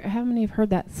know, how many have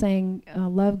heard that saying,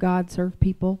 love God, serve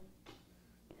people?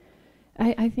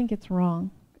 I think it's wrong.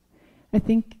 I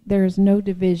think there's no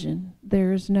division.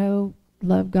 There's no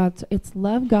love God. It's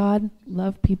love God,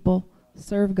 love people,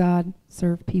 serve God,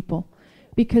 serve people.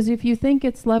 Because if you think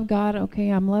it's love God, okay,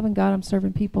 I'm loving God, I'm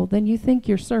serving people, then you think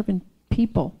you're serving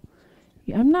people.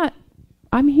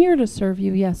 I'm here to serve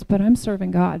you, yes, but I'm serving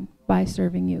God by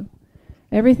serving you.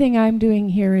 Everything I'm doing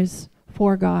here is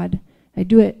for God. I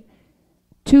do it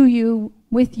to you,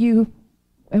 with you,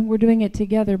 and we're doing it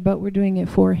together, but we're doing it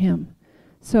for Him.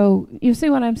 So you see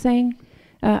what I'm saying?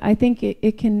 I think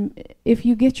it can, if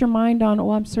you get your mind on,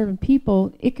 I'm serving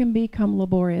people, it can become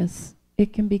laborious.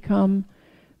 It can become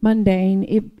mundane.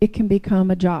 It can become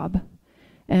a job.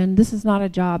 And this is not a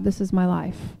job. This is my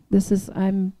life.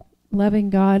 I'm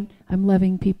loving God. I'm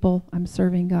loving people. I'm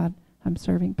serving God. I'm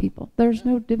serving people. There's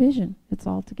no division. It's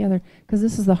all together. Because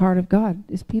this is the heart of God,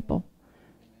 is people.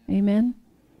 Amen?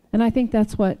 And I think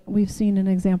that's what we've seen an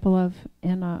example of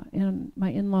in my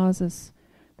in-laws is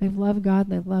they've loved God,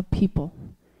 they've loved people.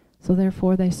 So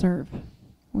therefore they serve.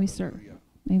 We serve.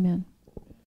 Amen.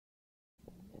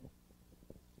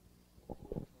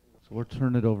 So we'll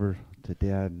turn it over to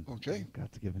Dad. Okay.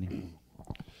 God's given him.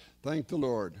 Thank the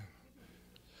Lord.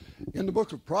 In the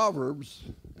book of Proverbs,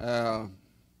 you want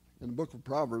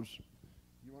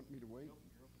me to wait?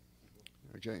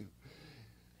 Okay.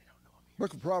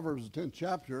 Book of Proverbs, the 10th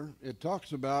chapter, it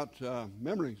talks about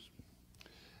memories.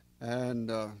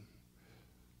 And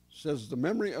says, the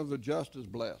memory of the just is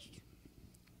blessed.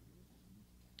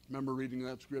 Remember reading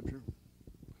that scripture?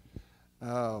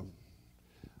 I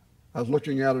was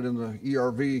looking at it in the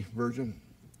ERV version,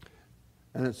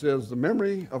 and it says, the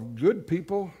memory of good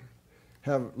people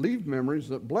leave memories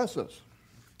that bless us.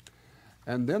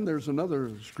 And then there's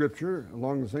another scripture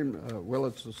along the same,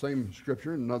 it's the same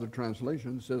scripture in another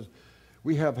translation. It says,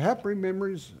 we have happy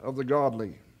memories of the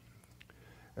godly.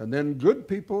 And then good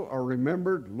people are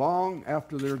remembered long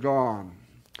after they're gone.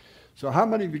 So how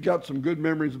many of you got some good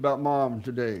memories about Mom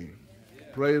today? Yeah.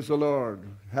 Praise the Lord.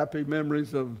 Happy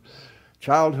memories of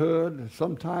childhood.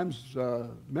 Sometimes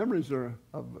memories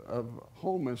of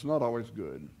home is not always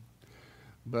good.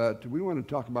 But we want to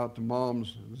talk about the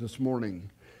moms this morning.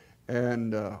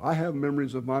 And I have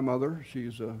memories of my mother.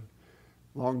 She's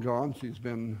long gone. She's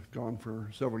been gone for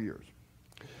several years.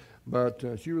 But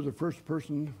she was the first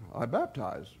person I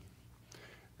baptized,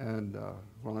 and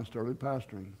when I started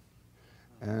pastoring.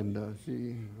 And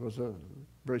she was a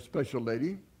very special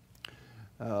lady.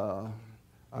 I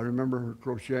remember her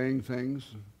crocheting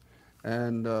things,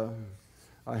 and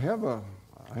I have a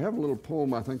little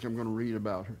poem I think I'm going to read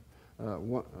about her.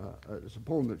 It's a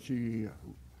poem that she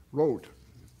wrote,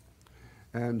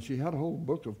 and she had a whole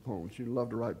book of poems. She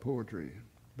loved to write poetry,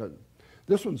 but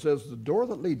this one says, the door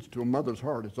that leads to a mother's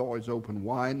heart is always open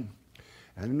wide,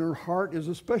 and in her heart is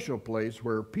a special place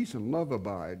where peace and love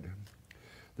abide.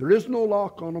 There is no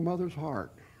lock on a mother's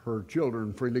heart. Her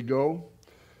children freely go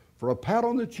for a pat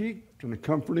on the cheek and a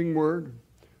comforting word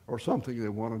or something they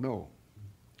want to know.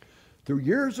 Through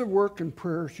years of work and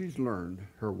prayer she's learned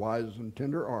her wise and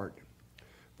tender art,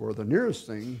 for the nearest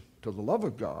thing to the love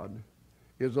of God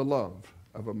is the love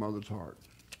of a mother's heart.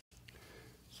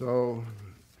 So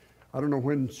I don't know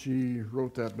when she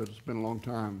wrote that, but it's been a long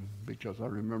time because I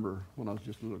remember when I was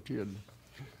just a little kid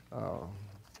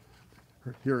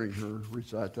hearing her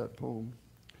recite that poem.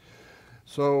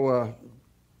 So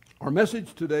our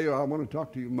message today, I want to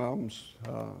talk to you moms,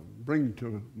 bring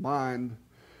to mind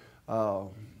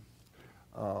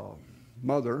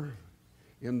mother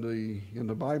in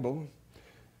the Bible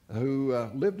who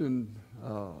lived in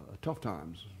tough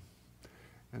times.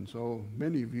 And so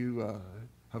many of you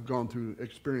have gone through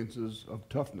experiences of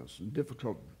toughness and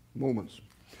difficult moments.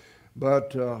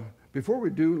 But before we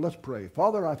do, let's pray.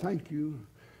 Father, I thank you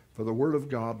for the Word of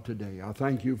God today. I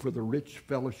thank you for the rich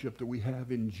fellowship that we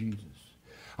have in Jesus.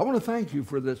 I want to thank you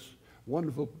for this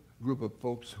wonderful group of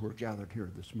folks who are gathered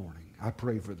here this morning. I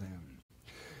pray for them.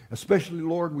 Especially,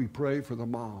 Lord, we pray for the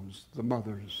moms, the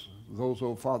mothers, those,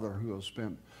 oh Father, who have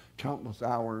spent countless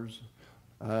hours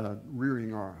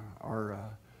rearing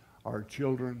our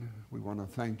children. We want to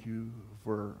thank you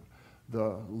for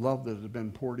the love that has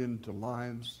been poured into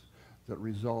lives that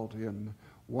result in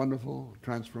wonderful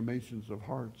transformations of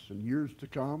hearts in years to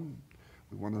come.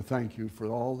 We want to thank you for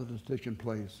all that has taken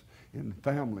place in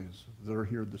families that are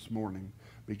here this morning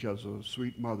because of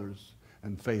sweet mothers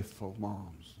and faithful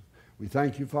moms. We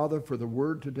thank you, Father, for the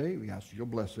word today. We ask you to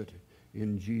bless it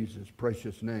in Jesus'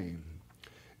 precious name.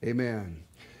 Amen.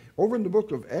 Over in the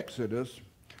book of Exodus,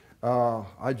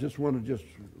 I just want to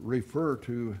refer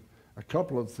to a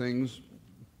couple of things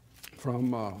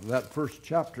from that first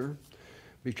chapter,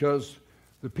 because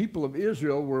the people of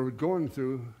Israel were going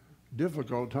through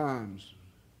difficult times.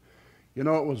 You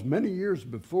know, it was many years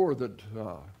before that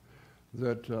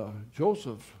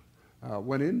Joseph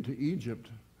went into Egypt,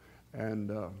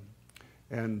 and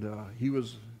he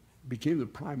became the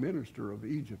prime minister of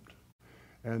Egypt,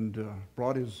 and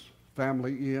brought his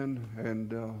family in,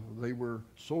 and they were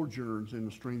sojourners in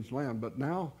a strange land. But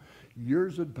now,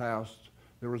 years had passed.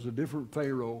 There was a different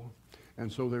Pharaoh, and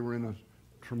so they were in a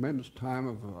tremendous time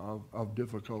of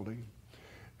difficulty.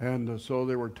 And so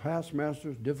there were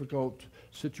taskmasters, difficult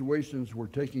situations were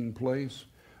taking place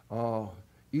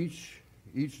each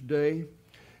day.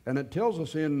 And it tells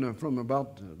us from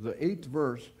about the 8th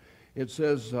verse, it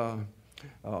says,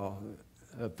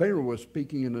 Pharaoh was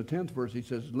speaking in the 10th verse. He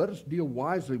says, let us deal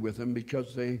wisely with them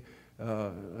because they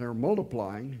are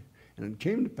multiplying. And it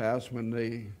came to pass when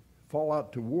they fall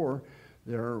out to war,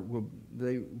 they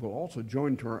will also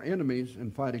join to our enemies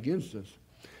and fight against us.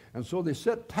 And so they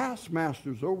set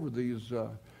taskmasters over these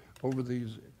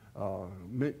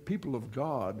people of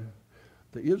God,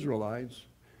 the Israelites,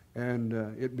 and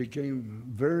it became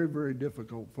very, very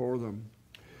difficult for them.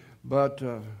 But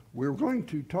we're going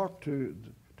to talk to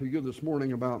you this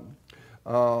morning about,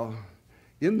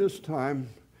 in this time,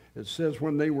 it says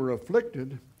when they were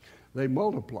afflicted, they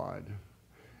multiplied.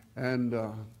 And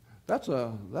that's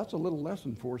a little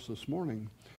lesson for us this morning.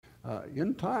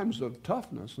 In times of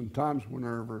toughness and times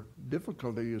whenever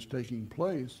difficulty is taking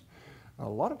place, a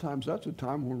lot of times that's a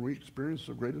time when we experience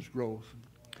the greatest growth.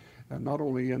 And not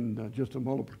only in just a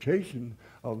multiplication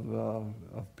of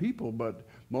people, but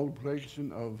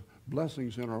multiplication of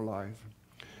blessings in our life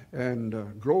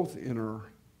and growth in our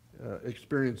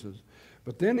experiences.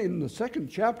 But then in the 2nd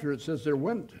chapter it says, there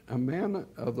went a man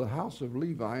of the house of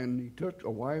Levi, and he took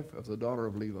a wife of the daughter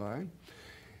of Levi.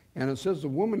 And it says the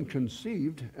woman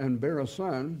conceived and bare a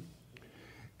son,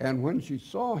 and when she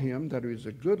saw him, that he was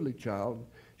a goodly child,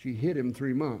 she hid him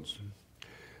 3 months.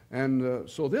 And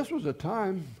so this was a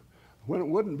time when it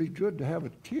wouldn't be good to have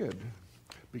a kid,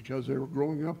 because they were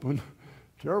growing up in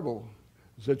terrible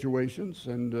situations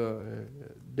and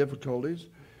difficulties.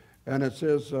 And it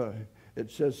says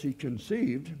she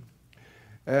conceived,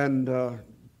 and a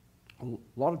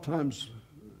lot of times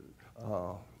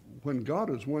when God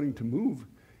is wanting to move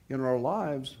in our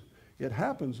lives, it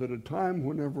happens at a time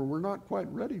whenever we're not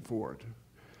quite ready for it.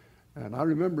 And I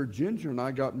remember Ginger and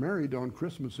I got married on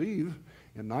Christmas Eve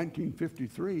in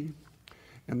 1953,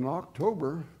 and on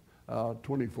October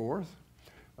 24th,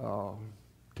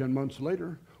 10 months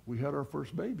later, we had our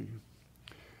first baby.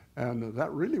 And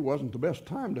that really wasn't the best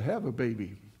time to have a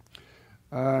baby.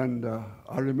 And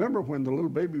I remember when the little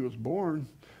baby was born,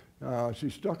 she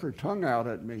stuck her tongue out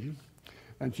at me.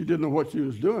 And she didn't know what she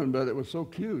was doing, but it was so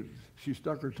cute. She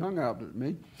stuck her tongue out at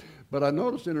me. But I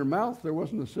noticed in her mouth there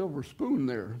wasn't a silver spoon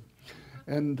there.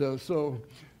 And so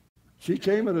she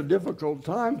came at a difficult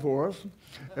time for us.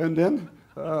 And then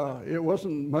it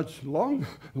wasn't much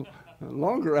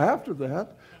longer after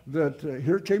that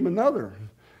here came another.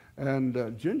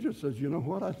 And Ginger says, you know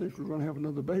what, I think we're going to have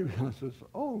another baby. I says,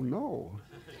 oh, no.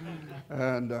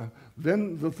 And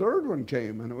then the third one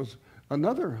came, and it was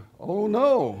another, oh,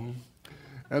 no.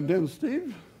 And then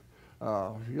Steve,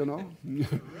 that's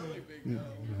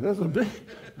a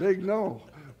big no.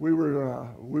 We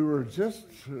were just,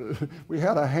 we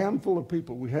had a handful of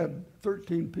people. We had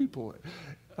 13 people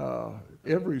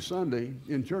every Sunday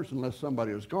in church unless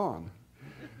somebody was gone.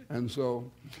 And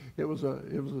so it was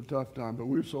a tough time, but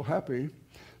we were so happy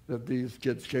that these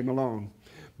kids came along.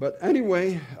 But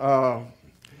anyway,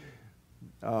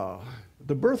 the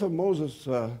birth of Moses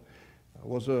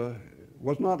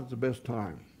was not at the best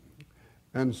time.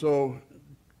 And so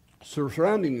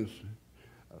surrounding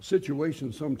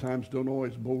situations sometimes don't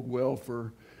always bode well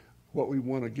for what we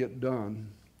want to get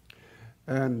done.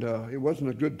 And it wasn't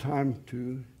a good time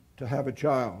to have a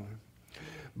child.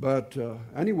 But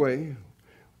anyway,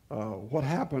 what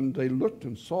happened, they looked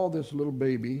and saw this little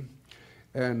baby,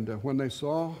 and when they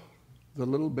saw the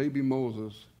little baby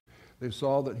Moses, they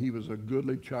saw that he was a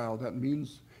goodly child. That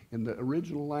means in the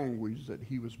original language that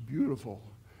he was beautiful,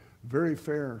 very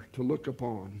fair to look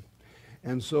upon.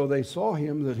 And so they saw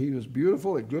him, that he was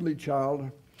beautiful, a goodly child.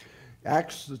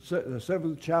 Acts, the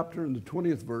 7th chapter and the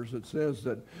 20th verse, it says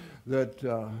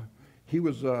that he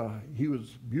was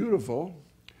beautiful.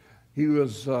 He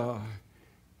was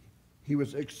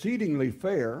exceedingly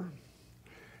fair.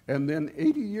 And then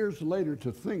 80 years later,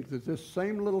 to think that this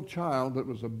same little child that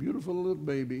was a beautiful little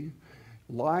baby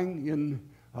lying in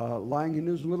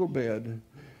his little bed,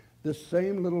 this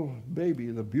same little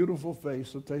baby, the beautiful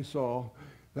face that they saw,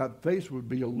 that face would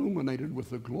be illuminated with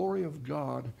the glory of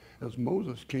God as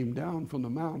Moses came down from the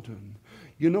mountain.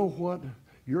 You know what?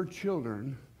 Your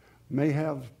children may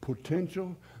have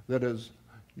potential that is,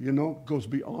 goes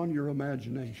beyond your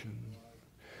imagination.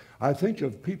 I think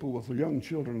of people with young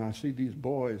children. I see these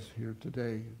boys here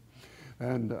today,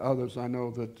 and others. I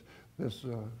know that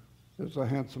there's a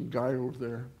handsome guy over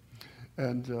there,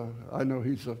 and I know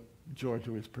he's a joy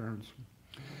to his parents.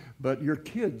 But your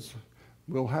kids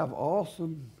will have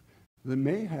they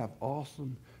may have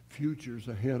awesome futures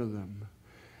ahead of them.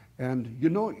 And you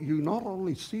not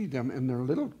only see them in their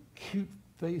little cute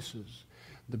faces,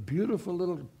 the beautiful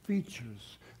little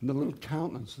features and the little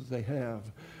countenances they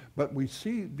have, but we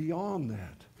see beyond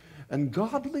that. And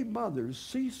godly mothers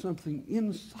see something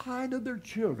inside of their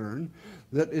children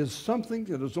that is something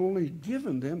that is only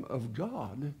given them of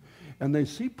God, and they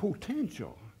see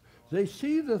potential. They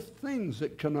see the things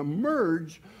that can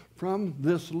emerge from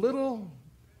this little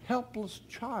helpless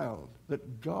child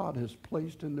that God has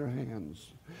placed in their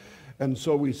hands. And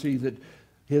so we see that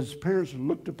his parents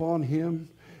looked upon him,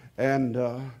 and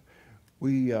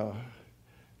we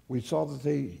saw that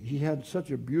he had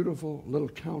such a beautiful little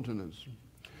countenance.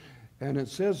 And it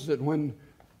says that when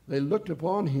they looked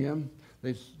upon him,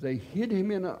 they hid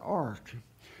him in an ark.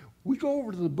 We go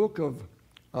over to the book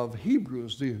of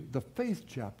Hebrews, the faith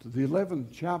chapter, the 11th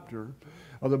chapter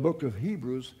of the book of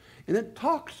Hebrews, and it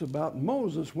talks about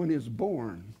Moses when he's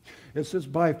born. It says,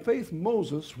 by faith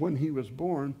Moses, when he was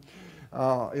born,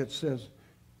 it says,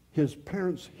 his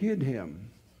parents hid him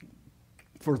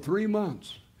for 3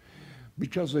 months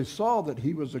because they saw that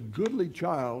he was a goodly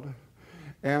child,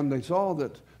 and they saw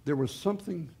that there was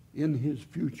something in his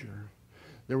future.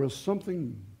 There was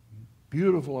something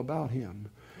beautiful about him.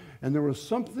 And there was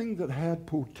something that had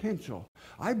potential.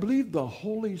 I believe the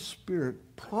Holy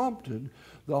Spirit prompted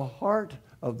the heart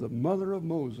of the mother of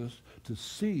Moses to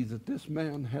see that this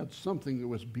man had something that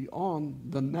was beyond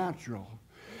the natural.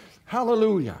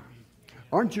 Hallelujah.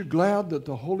 Aren't you glad that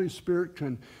the Holy Spirit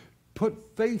can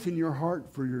put faith in your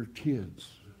heart for your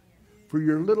kids, for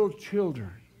your little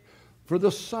children, for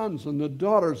the sons and the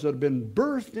daughters that have been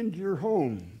birthed into your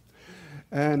home?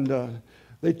 And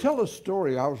they tell a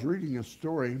story. I was reading a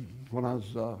story when I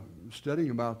was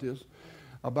studying about this,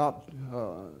 about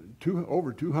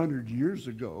over 200 years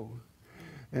ago.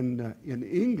 And in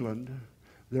England,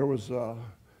 there was a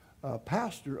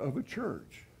pastor of a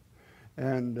church.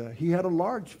 And he had a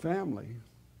large family.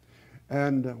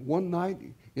 And one night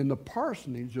in the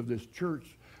parsonage of this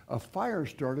church, a fire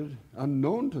started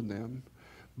unknown to them.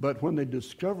 But when they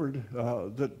discovered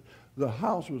that the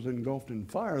house was engulfed in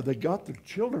fire, they got the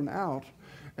children out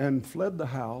and fled the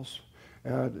house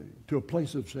to a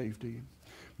place of safety.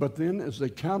 But then as they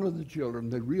counted the children,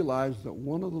 they realized that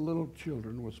one of the little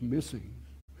children was missing.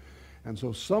 And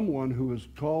so someone who was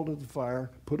called to the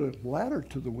fire put a ladder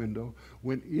to the window,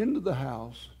 went into the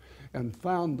house, and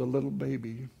found the little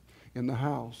baby in the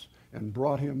house and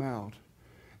brought him out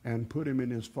and put him in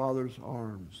his father's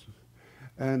arms.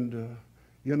 And,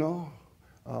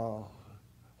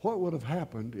 what would have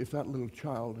happened if that little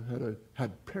child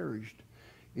had perished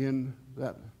in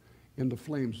the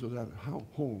flames of that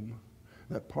home,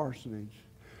 that parsonage?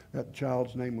 That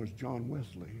child's name was John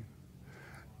Wesley.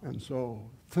 And so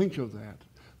think of that,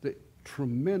 the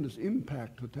tremendous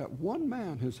impact that one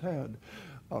man has had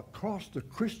across the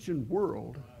Christian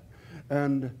world.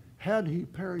 And had he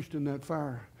perished in that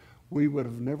fire, we would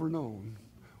have never known.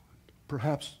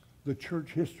 Perhaps the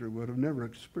church history would have never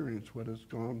experienced what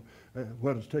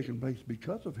has taken place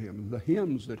because of him, the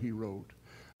hymns that he wrote,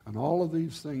 and all of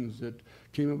these things that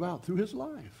came about through his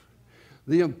life.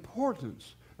 The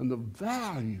importance and the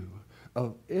value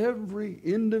of every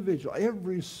individual,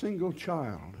 every single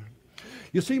child.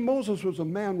 You see, Moses was a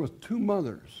man with two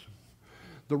mothers.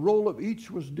 The role of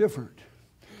each was different,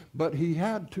 but he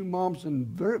had two moms,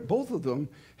 and both of them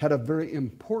had a very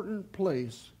important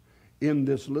place in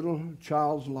this little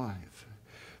child's life.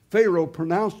 Pharaoh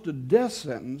pronounced a death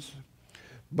sentence,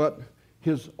 but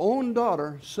his own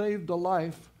daughter saved the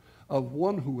life of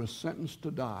one who was sentenced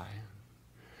to die.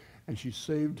 And she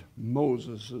saved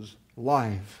Moses'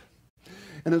 life.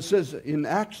 And it says in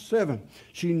Acts 7,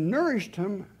 she nourished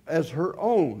him as her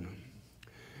own.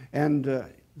 And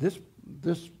this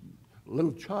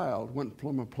little child went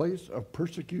from a place of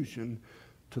persecution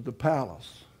to the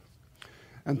palace.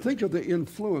 And think of the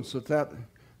influence that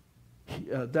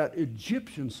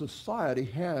Egyptian society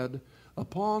had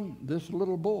upon this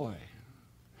little boy.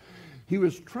 He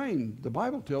was trained, the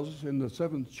Bible tells us in the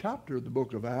 7th chapter of the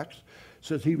book of Acts,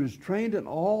 says he was trained in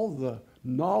all the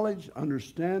knowledge,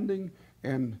 understanding,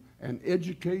 and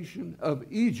education of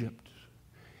Egypt.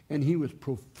 And he was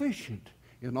proficient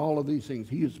in all of these things.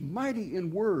 He is mighty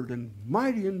in word and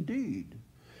mighty in deed.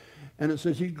 And it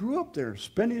says he grew up there,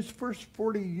 spent his first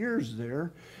 40 years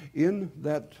there in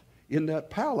that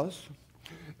palace.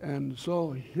 And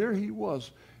so here he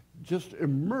was, just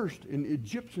immersed in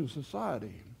Egyptian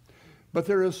society. But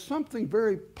there is something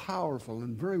very powerful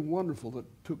and very wonderful that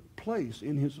took place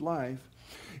in his life.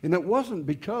 And it wasn't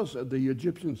because of the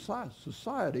Egyptian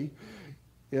society,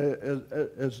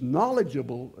 as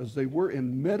knowledgeable as they were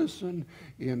in medicine,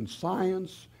 in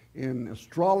science, in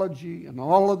astrology, and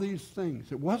all of these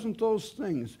things. It wasn't those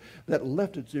things that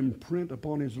left its imprint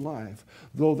upon his life,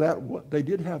 though they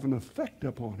did have an effect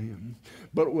upon him.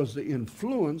 But it was the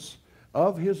influence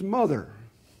of his mother.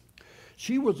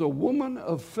 She was a woman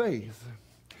of faith.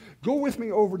 Go with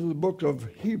me over to the book of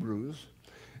Hebrews,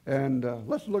 and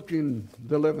let's look in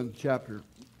the 11th chapter.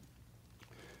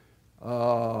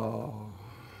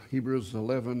 Hebrews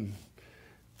 11:23.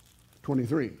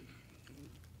 It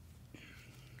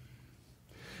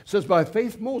says, by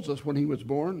faith Moses, when he was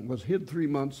born, was hid 3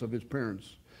 months of his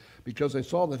parents, because they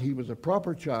saw that he was a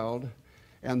proper child,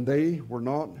 and they were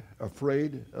not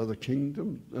afraid of the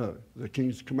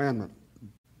king's commandment.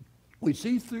 We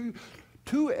see through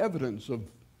two evidence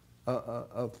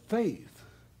of faith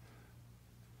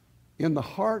in the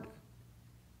heart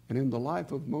and in the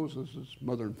life of Moses'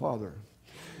 mother and father.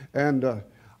 And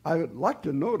I would like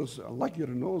you to notice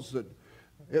that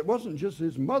it wasn't just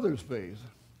his mother's faith.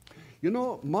 You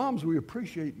know, moms, we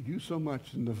appreciate you so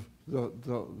much in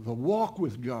the walk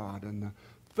with God and the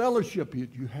fellowship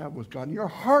that you have with God and your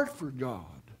heart for God.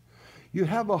 You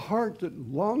have a heart that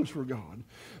longs for God.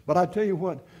 But I tell you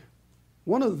what,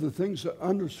 one of the things that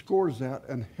underscores that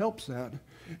and helps that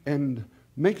and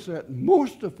makes that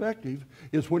most effective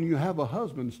is when you have a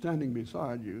husband standing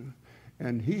beside you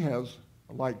and he has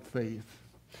like faith.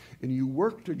 And you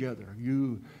work together.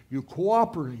 You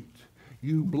cooperate.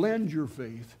 You blend your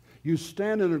faith. You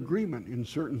stand in agreement in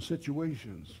certain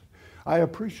situations. I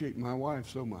appreciate my wife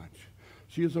so much.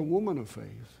 She is a woman of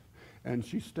faith. And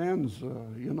she stands,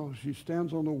 she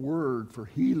stands on the word for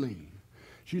healing.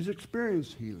 She's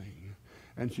experienced healing.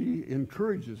 And she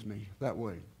encourages me that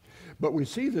way. But we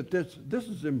see that this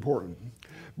is important.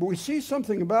 But we see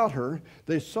something about her.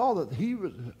 They saw that he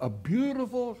was a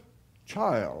beautiful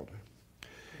child.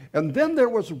 And then there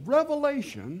was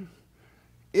revelation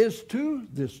as to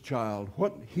this child,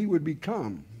 what he would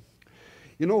become.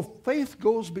 You know, faith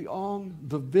goes beyond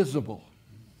the visible.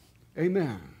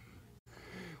 Amen.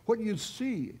 What you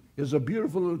see is a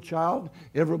beautiful little child.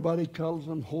 Everybody cuddles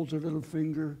them, holds their little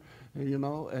finger,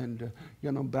 and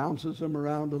bounces them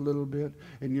around a little bit.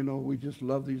 And, we just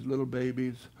love these little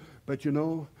babies. But,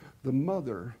 the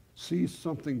mother sees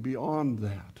something beyond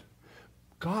that.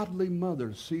 Godly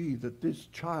mothers see that this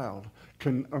child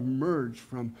can emerge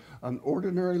from an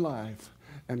ordinary life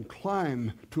and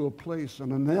climb to a place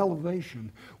and an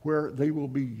elevation where they will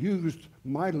be used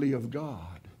mightily of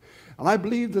God. And I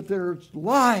believe that there's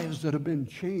lives that have been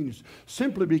changed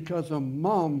simply because a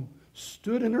mom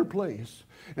stood in her place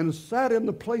and sat in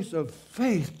the place of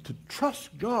faith to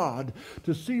trust God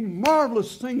to see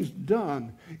marvelous things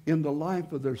done in the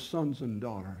life of their sons and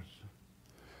daughters.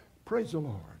 Praise the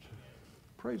Lord.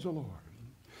 Praise the Lord.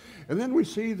 And then we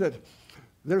see that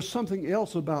there's something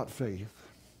else about faith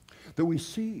that we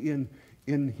see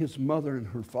in his mother and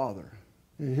her father,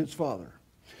 his father.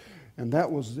 And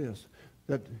that was this,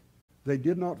 that they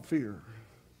did not fear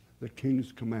the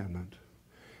king's commandment.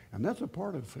 And that's a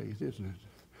part of faith, isn't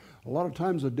it? A lot of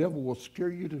times the devil will scare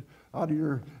you out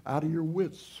of your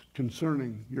wits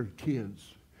concerning your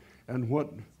kids and what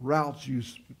routes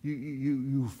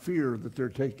you fear that they're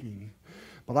taking.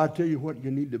 But I tell you what,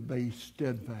 you need to be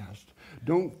steadfast.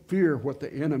 Don't fear what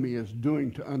the enemy is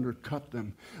doing to undercut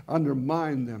them,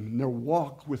 undermine them in their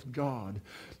walk with God.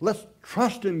 Let's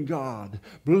trust in God,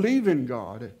 believe in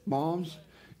God. Moms,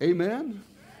 amen?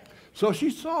 So she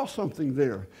saw something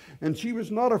there, and she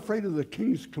was not afraid of the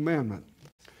king's commandment.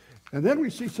 And then we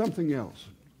see something else.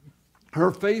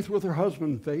 Her faith with her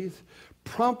husband's faith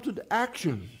prompted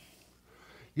action.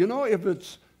 If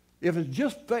it's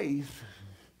just faith,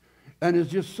 and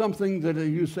it's just something that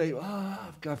you say,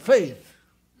 I've got faith,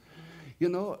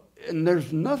 and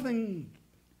there's nothing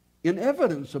in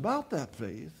evidence about that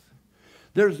faith.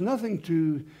 There's nothing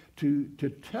to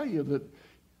tell you that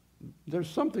there's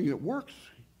something that works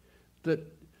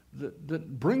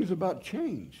that brings about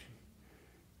change,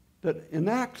 that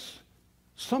enacts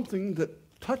something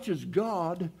that touches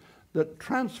God, that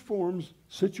transforms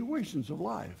situations of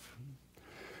life.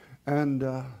 And,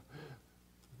 a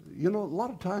lot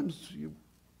of times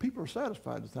people are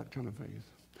satisfied with that kind of faith.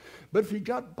 But if you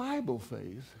got Bible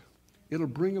faith, it'll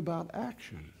bring about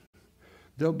action.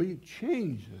 There'll be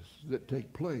changes that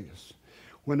take place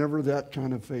whenever that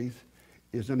kind of faith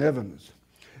is in evidence.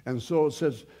 And so it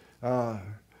says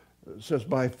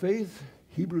by faith,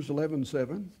 Hebrews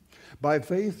 11:7, by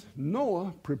faith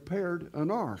Noah prepared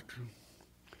an ark.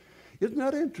 Isn't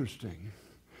that interesting?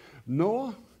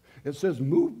 Noah, it says,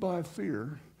 moved by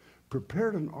fear,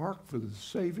 prepared an ark for the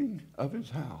saving of his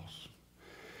house.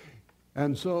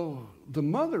 And so the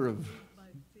mother of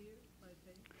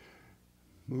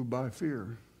moved by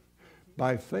fear,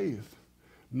 by faith,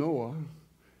 Noah,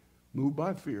 moved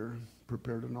by fear,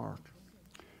 prepared an ark.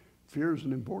 Fear is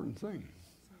an important thing.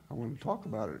 I want to talk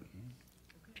about it.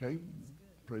 Okay?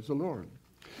 Praise the Lord.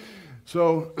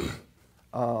 So,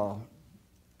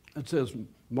 it says,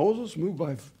 Moses moved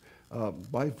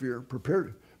by fear,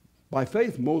 prepared, by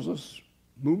faith Moses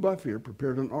moved by fear,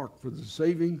 prepared an ark for the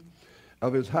saving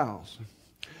of his house.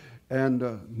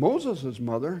 And Moses'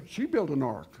 mother, she built an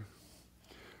ark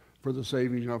for the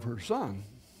saving of her son.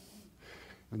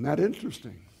 Isn't that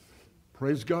interesting?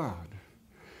 Praise God.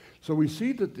 So we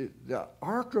see that the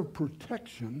ark of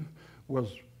protection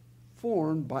was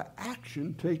formed by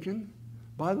action taken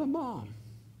by the mom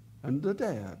and the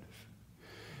dad.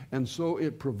 And so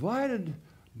it provided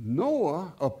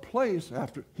Noah a place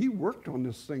after he worked on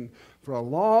this thing for a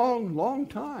long, long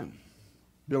time,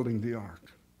 building the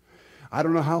ark. I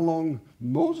don't know how long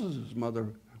Moses'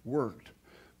 mother worked,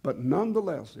 but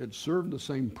nonetheless, it served the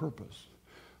same purpose,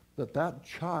 that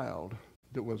child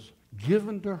that was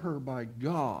given to her by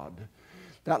God,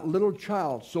 that little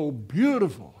child so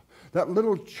beautiful, that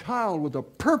little child with a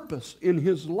purpose in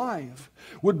his life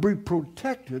would be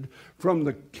protected from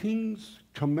the king's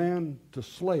command to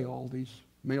slay all these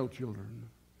male children.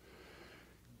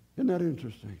 Isn't that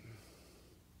interesting?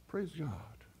 Praise God.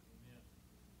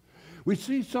 We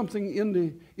see something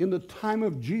in the time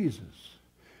of Jesus.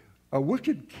 A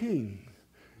wicked king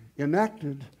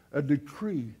enacted a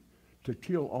decree to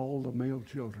kill all the male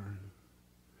children.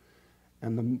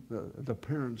 And the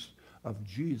parents of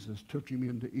Jesus took him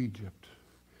into Egypt.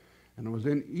 And it was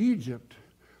in Egypt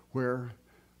where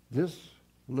this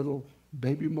little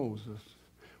baby Moses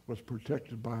was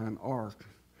protected by an ark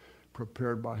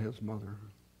prepared by his mother.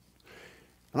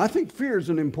 And I think fear is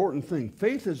an important thing.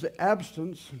 Faith is the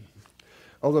absence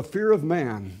of the fear of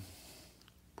man.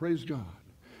 Praise God.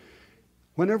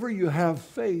 Whenever you have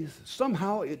faith,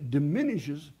 somehow it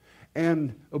diminishes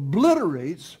and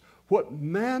obliterates what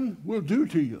man will do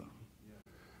to you.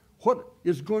 What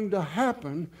is going to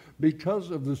happen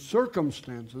because of the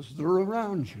circumstances that are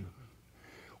around you.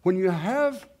 When you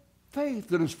have faith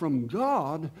that is from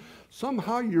God,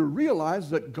 somehow you realize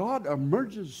that God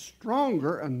emerges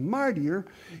stronger and mightier,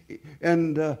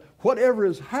 and whatever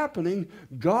is happening,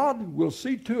 God will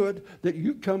see to it that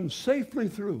you come safely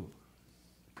through.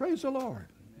 Praise the Lord.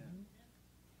 Amen.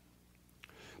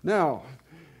 Now,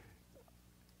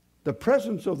 the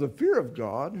presence of the fear of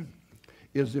God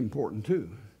is important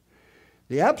too.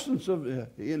 The absence of,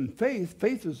 in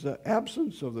faith is the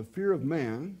absence of the fear of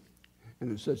man.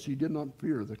 And it says she did not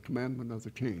fear the commandment of the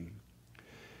king.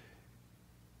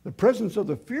 The presence of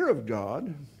the fear of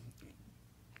God,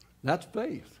 that's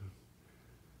faith.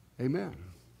 Amen.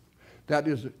 That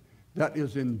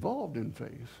is involved in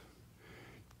faith.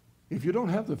 If you don't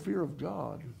have the fear of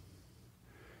God,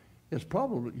 it's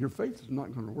probably, your faith is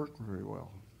not going to work very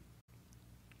well.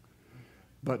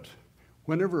 But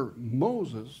whenever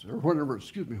Noah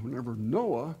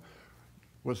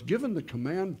was given the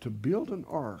command to build an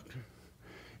ark,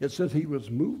 it says he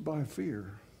was moved by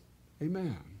fear.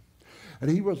 Amen. And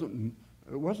it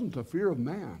wasn't the fear of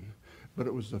man, but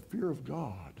it was the fear of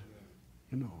God.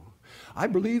 You know, I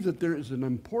believe that there is an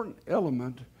important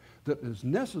element that is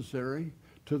necessary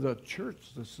to the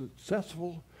church, the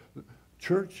successful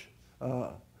church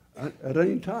at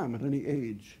any time, at any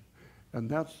age, and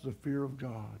that's the fear of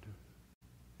God.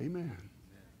 Amen.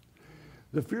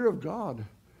 The fear of God,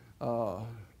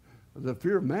 the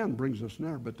fear of man brings a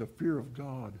snare, but the fear of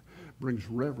God brings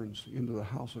reverence into the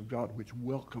house of God, which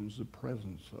welcomes the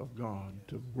presence of God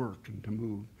to work and to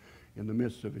move in the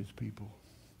midst of his people.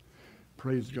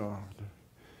 Praise God.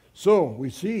 So we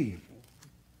see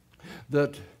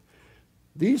that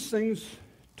these things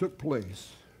took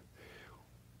place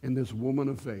in this woman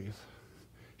of faith.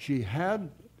 She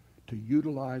had to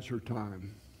utilize her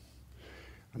time.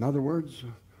 In other words,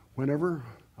 whenever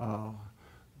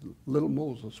little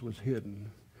Moses was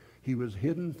hidden. He was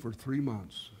hidden for 3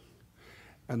 months.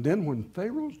 And then when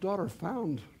Pharaoh's daughter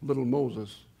found little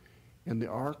Moses in the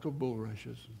ark of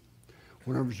bulrushes,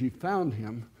 whenever she found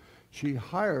him, she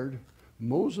hired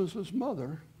Moses'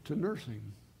 mother to nurse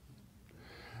him.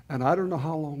 And I don't know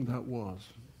how long that was.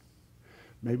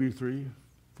 Maybe 3,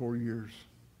 4 years.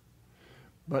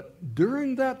 But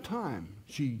during that time,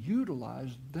 she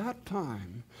utilized that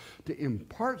time to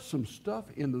impart some stuff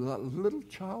into that little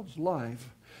child's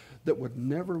life that would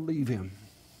never leave him.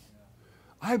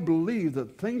 I believe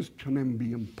that things can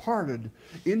be imparted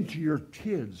into your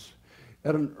kids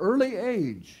at an early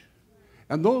age,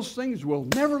 and those things will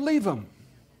never leave them.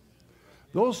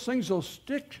 Those things will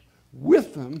stick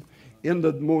with them in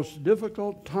the most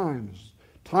difficult times,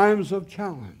 times of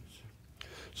challenge.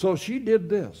 So she did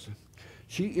this.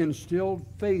 She instilled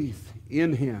faith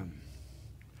in him.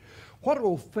 What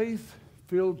will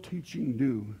faith-filled teaching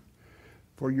do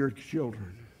for your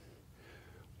children?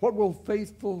 What will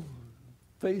faith-filled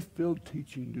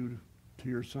teaching do to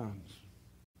your sons?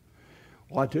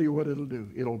 Well, I tell you what it'll do.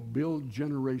 It'll build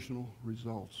generational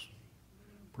results.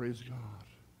 Praise God.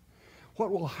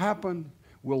 What will happen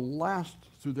will last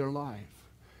through their life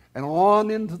and on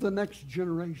into the next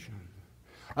generation.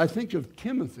 I think of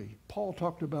Timothy. Paul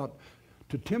talked about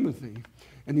to Timothy,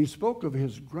 and he spoke of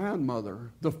his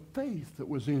grandmother, the faith that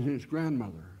was in his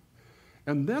grandmother.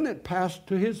 And then it passed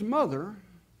to his mother,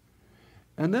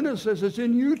 and then it says it's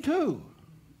in you too.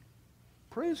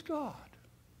 Praise God.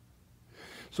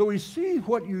 So we see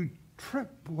what you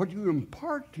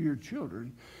impart to your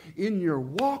children in your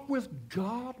walk with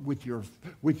God,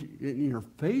 in your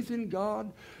faith in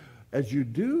God. As you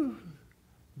do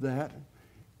that,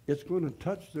 it's going to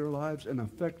touch their lives and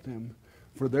affect them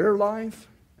for their life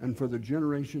and for the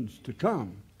generations to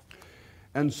come.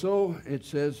 And so it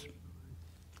says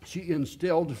she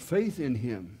instilled faith in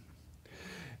him.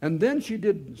 And then she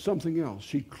did something else.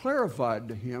 She clarified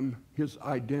to him his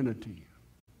identity.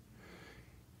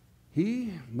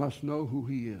 He must know who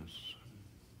he is.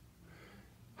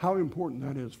 How important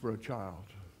that is for a child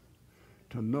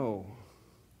to know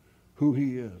who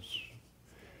he is.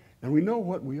 And we know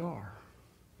what we are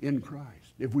in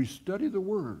Christ. If we study the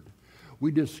Word,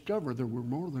 we discover that we're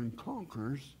more than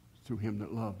conquerors through him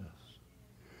that loved us.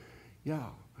 Yeah,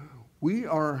 we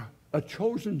are a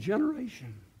chosen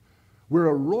generation. We're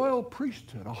a royal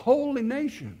priesthood, a holy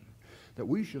nation, that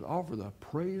we should offer the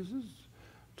praises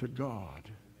to God.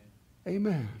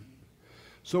 Amen.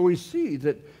 So we see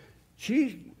that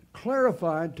she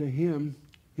clarified to him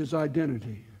his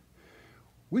identity.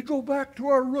 We go back to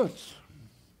our roots.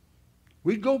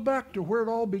 We go back to where it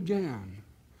all began.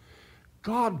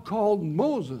 God called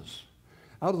Moses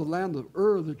out of the land of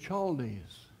Ur of the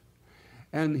Chaldees.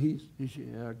 And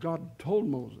God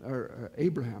told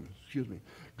Abraham,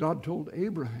 God told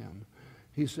Abraham,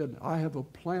 he said, I have a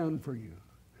plan for you.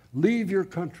 Leave your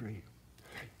country.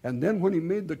 And then when he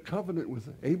made the covenant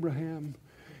with Abraham,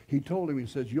 he told him, he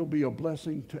says, you'll be a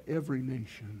blessing to every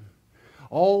nation.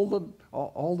 All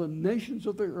the nations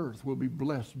of the earth will be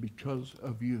blessed because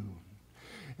of you.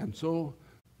 And so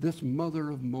this mother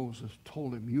of Moses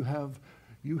told him, you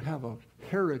have a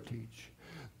heritage.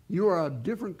 You are a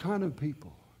different kind of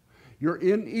people. You're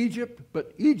in Egypt,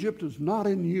 but Egypt is not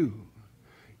in you.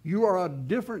 You are a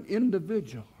different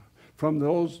individual from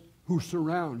those who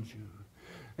surround you.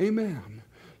 Amen.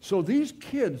 So these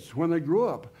kids, when they grow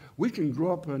up, we can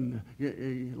grow up and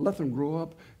let them grow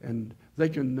up, and they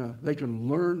can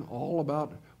learn all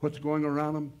about what's going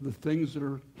around them, the things that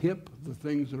are hip, the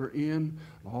things that are in,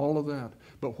 all of that.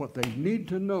 But what they need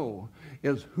to know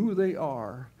is who they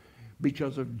are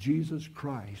because of Jesus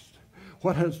Christ.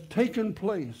 What has taken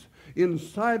place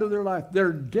inside of their life,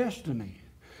 their destiny.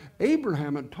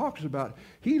 Abraham, it talks about,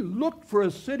 he looked for a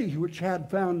city which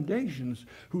had foundations,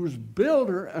 whose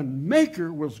builder and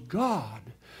maker was God.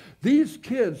 These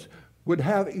kids would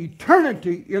have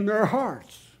eternity in their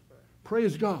hearts.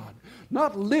 Praise God.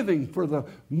 Not living for the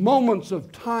moments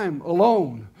of time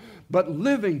alone, but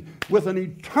living with an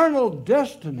eternal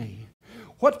destiny.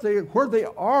 Where they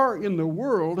are in the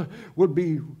world would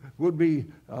be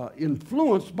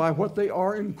influenced by what they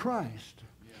are in Christ.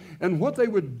 And what they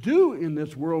would do in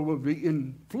this world would be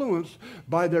influenced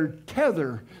by their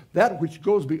tether, that which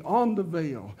goes beyond the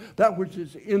veil, that which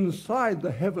is inside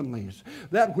the heavenlies,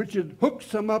 that which it hooks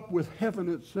them up with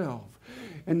heaven itself.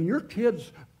 And your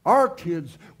kids, our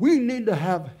kids, we need to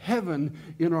have heaven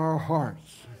in our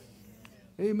hearts.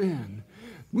 Amen.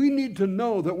 We need to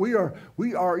know that we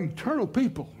are eternal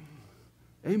people.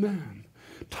 Amen.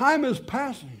 Time is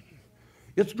passing.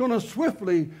 It's going to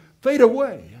swiftly fade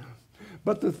away.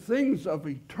 But the things of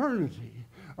eternity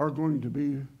are going to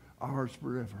be ours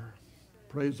forever.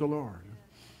 Praise the Lord.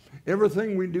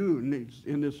 Everything we do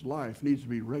in this life needs to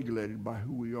be regulated by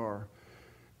who we are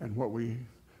and where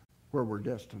we're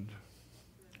destined.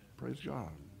 Praise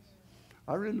God.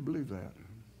 I really believe that.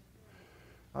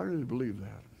 I really believe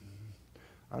that.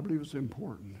 I believe it's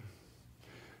important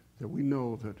that we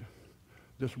know that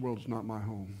this world is not my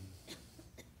home.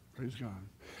 Praise God.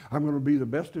 I'm going to be the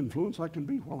best influence I can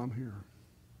be while I'm here.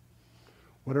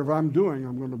 Whatever I'm doing,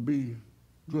 I'm going to be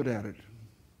good at it.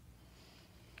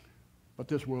 But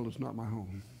this world is not my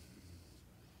home.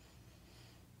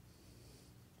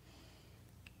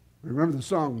 Remember the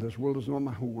song, "This world is not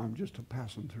my home, I'm just a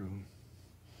passing through."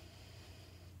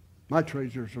 My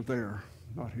treasures are there,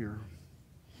 not here.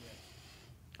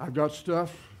 I've got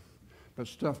stuff, but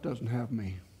stuff doesn't have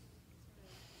me.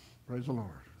 Praise the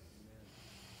Lord.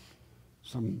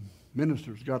 Some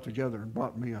ministers got together and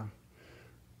bought me a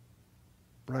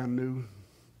brand new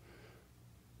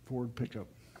Ford pickup.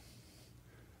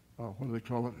 What do they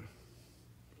call it?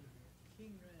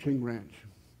 King Ranch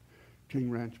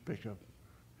pickup.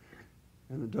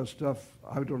 And it does stuff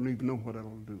I don't even know what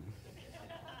it'll do.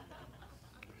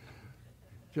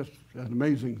 Just an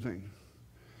amazing thing.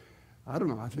 I don't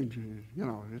know. I think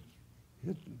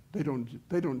they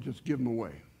don't just give them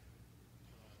away.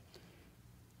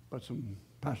 But some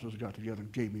pastors got together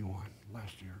and gave me one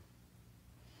last year.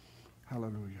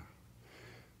 Hallelujah.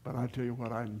 But I tell you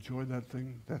what, I enjoy that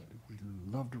thing. That we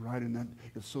love to ride in that.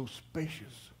 It's so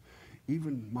spacious.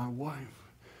 Even my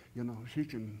wife, she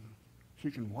can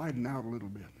widen out a little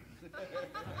bit.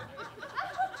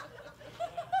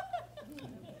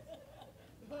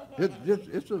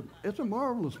 It's a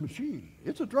marvelous machine.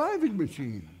 It's a driving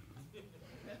machine.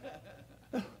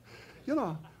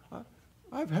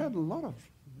 I've had a lot of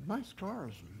nice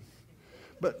cars,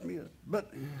 but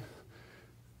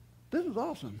this is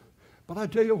awesome. But I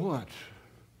tell you what,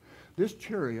 this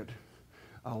chariot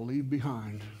I'll leave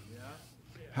behind. Yeah.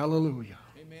 Hallelujah.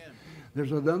 Amen.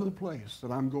 There's another place that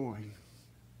I'm going,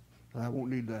 and I won't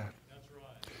need that. That's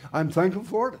right. I'm thankful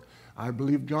for it. I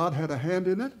believe God had a hand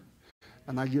in it,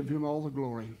 and I give him all the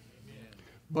glory. Amen.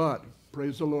 But,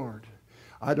 praise the Lord,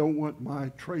 I don't want my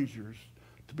treasures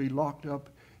to be locked up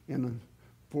in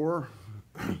 4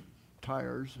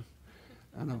 tires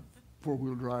and a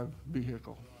 4-wheel drive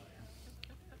vehicle.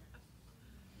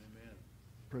 Amen.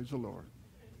 Praise the Lord.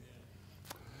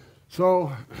 Amen.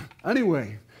 So,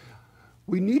 anyway,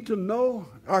 we need to know,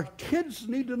 our kids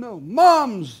need to know,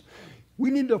 moms, we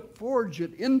need to forge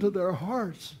it into their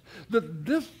hearts that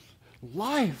this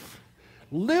life,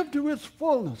 live to its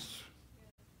fullness.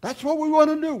 That's what we want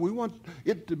to do. We want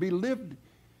it to be lived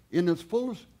in its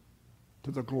fullness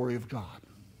to the glory of God.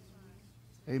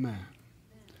 Amen.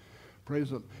 Praise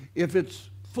the Lord. If it's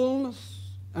fullness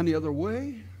any other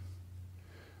way,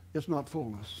 it's not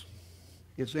fullness.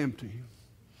 It's empty.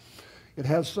 It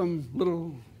has some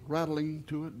little rattling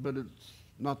to it, but it's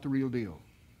not the real deal.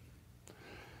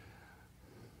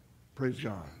 Praise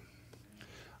God.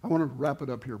 I want to wrap it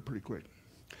up here pretty quick.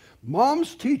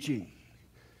 Mom's teaching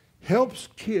helps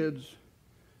kids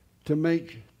to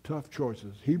make tough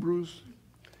choices. Hebrews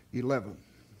 11.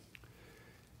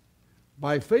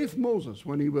 By faith, Moses,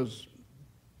 when he was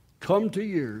come to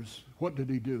years, what did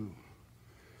he do?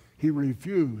 He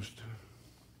refused.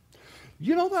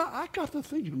 That I got to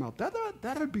thinking about that.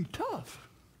 That'd be tough.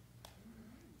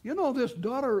 This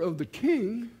daughter of the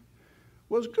king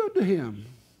was good to him.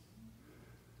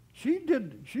 She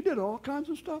did all kinds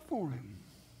of stuff for him.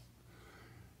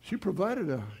 She provided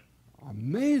an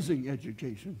amazing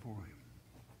education for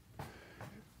him.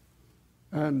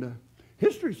 And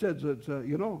history says that,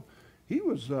 he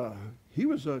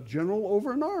was a general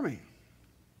over an army.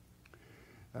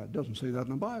 It doesn't say that in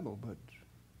the Bible, but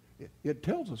it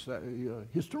tells us that.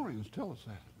 Historians tell us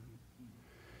that.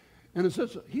 And it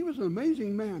says he was an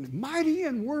amazing man, mighty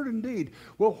in word and deed.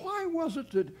 Well, why was it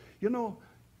that,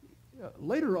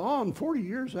 later on, 40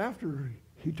 years after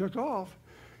he took off,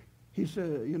 he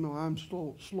said, I'm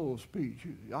slow of speech.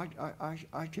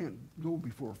 I can't go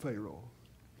before Pharaoh.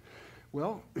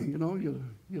 Well,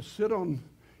 you sit on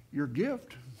your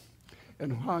gift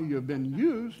and how you've been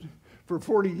used for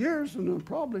 40 years, and it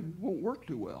probably won't work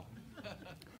too well.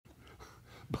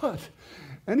 But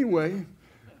anyway,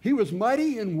 he was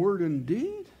mighty in word and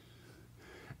deed.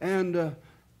 And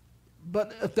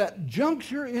but at that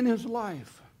juncture in his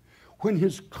life, when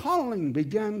his calling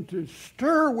began to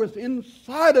stir within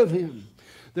inside of him,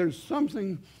 there's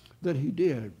something that he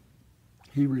did.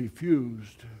 He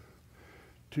refused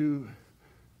to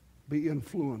be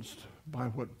influenced by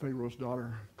what Pharaoh's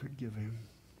daughter could give him.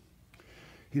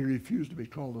 He refused to be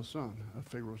called the son of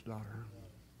Pharaoh's daughter.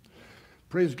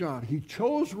 Praise God. He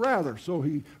chose rather. So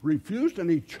he refused and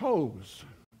he chose.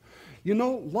 You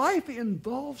know, life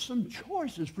involves some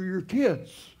choices for your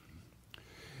kids.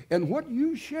 And what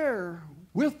you share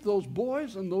with those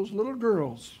boys and those little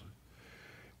girls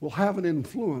will have an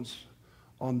influence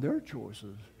on their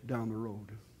choices down the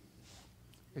road.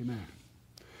 Amen.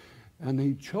 And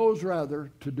he chose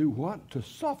rather to do what? To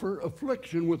suffer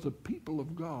affliction with the people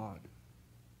of God.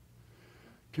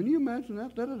 Can you imagine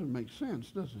that? That doesn't make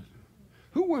sense, does it?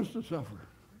 Who wants to suffer?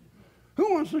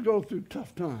 Who wants to go through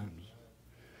tough times?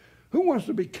 Who wants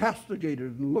to be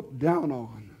castigated and looked down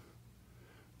on?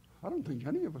 I don't think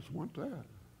any of us want that.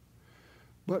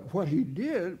 But what he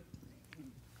did,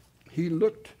 he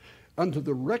looked unto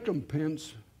the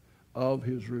recompense of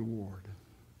his reward.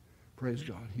 Praise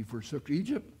God. He forsook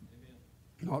Egypt,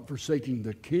 not forsaking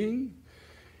the king,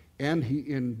 and he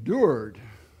endured.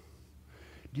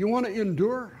 Do you want to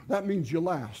endure? That means you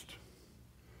last.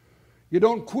 You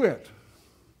don't quit.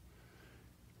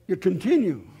 You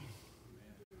continue.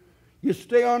 You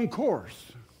stay on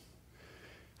course.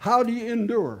 How do you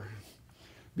endure?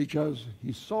 Because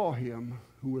he saw him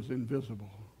who was invisible.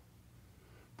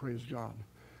 Praise God.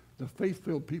 The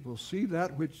faith-filled people see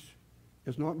that which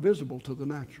is not visible to the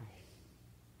natural.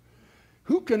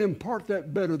 Who can impart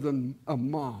that better than a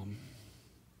mom?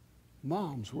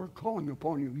 Moms, we're calling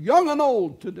upon you, young and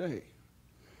old today,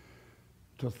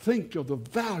 to think of the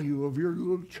value of your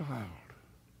little child.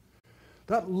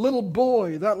 That little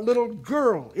boy, that little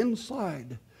girl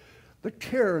inside the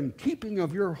care and keeping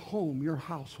of your home, your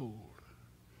household.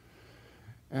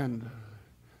 And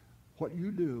what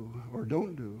you do or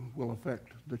don't do will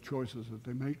affect the choices that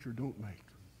they make or don't make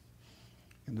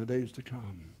in the days to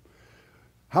come.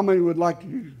 How many would like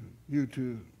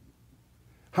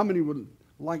how many would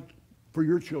like for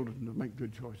your children to make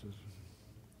good choices?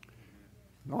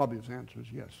 The obvious answer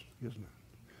is yes, isn't it?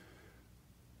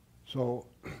 So,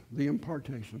 the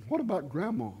impartation. What about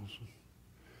grandmas?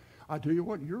 I tell you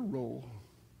what, your role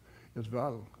is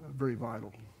vital, very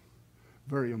vital,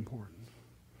 very important.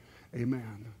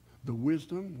 Amen. The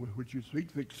wisdom with which you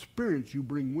speak, the experience you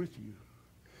bring with you,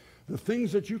 the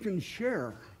things that you can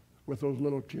share with those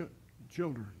little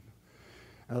children,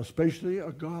 and especially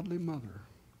a godly mother,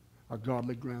 a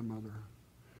godly grandmother,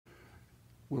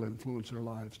 will influence their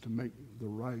lives to make the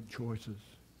right choices.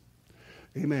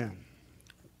 Amen.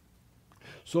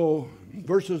 So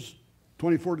verses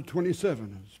 24 to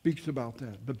 27 speaks about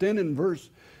that. But then in verse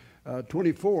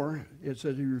 24, it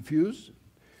says he refused.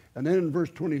 And then in verse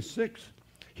 26,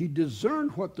 he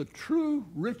discerned what the true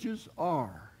riches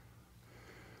are.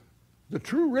 The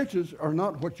true riches are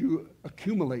not what you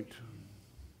accumulate,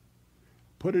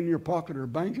 put in your pocket or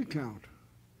bank account,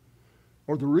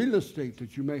 or the real estate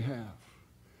that you may have,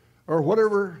 or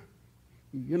whatever,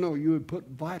 you would put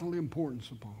vital importance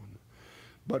upon.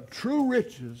 But true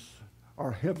riches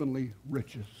are heavenly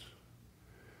riches.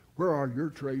 Where are your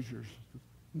treasures,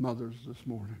 mothers, this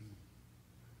morning?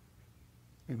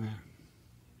 Amen.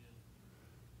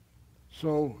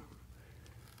 So,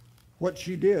 what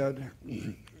she did,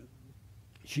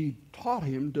 she taught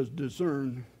him to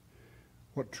discern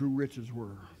what true riches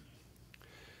were.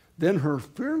 Then her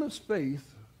fearless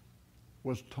faith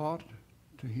was taught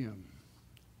to him.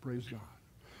 Praise God.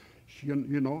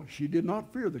 She did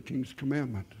not fear the king's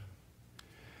commandment.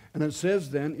 And it says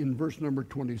then in verse number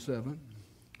 27,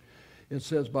 it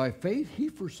says, by faith he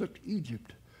forsook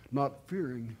Egypt, not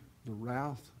fearing the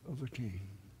wrath of the king.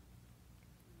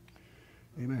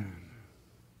 Amen.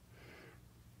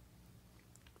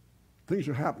 Things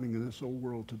are happening in this old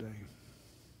world today.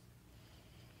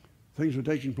 Things are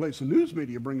taking place. The news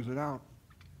media brings it out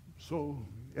so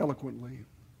eloquently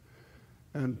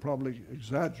and probably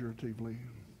exaggeratively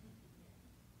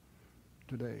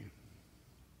today.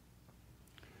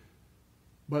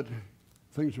 But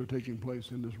things are taking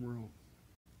place in this world.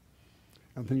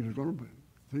 And things are going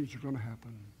to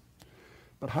happen.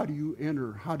 But how do you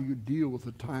enter? How do you deal with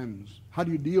the times? How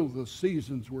do you deal with the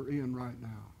seasons we're in right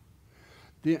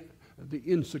now? The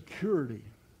insecurity,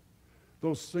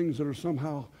 those things that are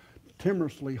somehow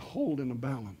timorously hold in a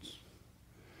balance.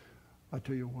 I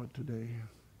tell you what, today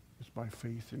is by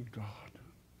faith in God.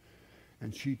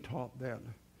 And she taught that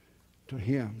to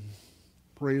him.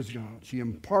 Praise God. She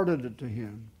imparted it to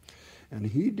him. And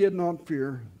he did not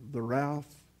fear the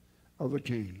wrath of the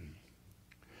king.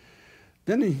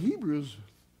 Then in Hebrews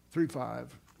 3:5,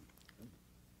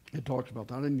 it talks about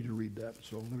that. I need to read that,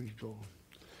 so let me go.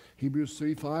 Hebrews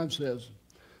 3:5 says,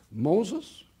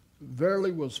 Moses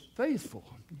verily was faithful.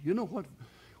 You know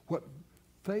what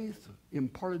faith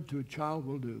imparted to a child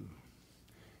will do?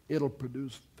 It'll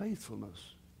produce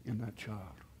faithfulness in that child.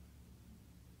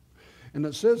 And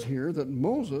it says here that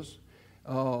Moses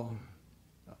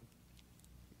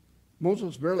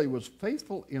verily was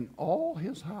faithful in all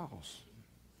his house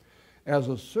as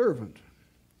a servant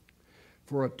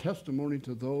for a testimony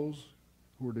to those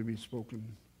who are to be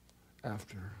spoken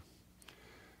after.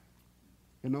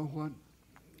 You know what?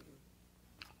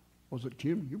 Was it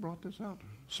Kim? You brought this out?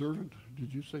 Servant?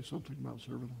 Did you say something about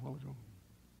servant a while ago?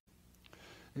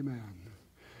 Amen.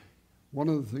 One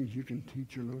of the things you can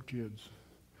teach your little kids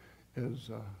is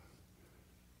to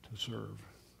serve.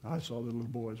 I saw the little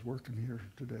boys working here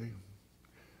today.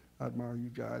 I admire you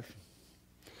guys.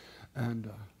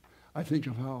 And I think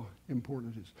of how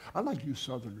important it is. I like you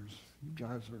Southerners. You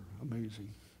guys are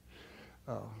amazing.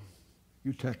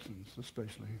 You Texans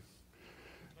especially.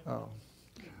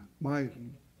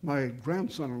 My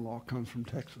grandson-in-law comes from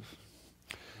Texas.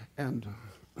 And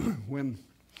when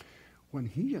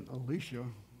he and Alicia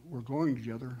were going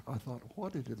together, I thought,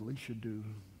 what did Alicia do?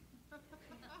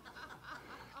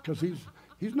 Because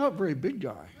he's not a very big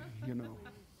guy, you know.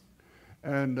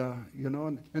 And,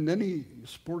 and then he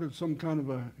sported some kind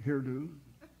of a hairdo.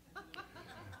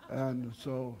 And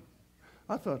so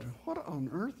I thought, what on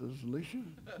earth is Alicia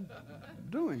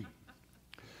doing?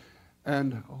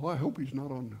 And I hope he's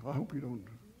not on, I hope you don't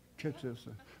catch this.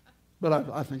 But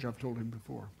I think I've told him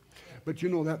before. But you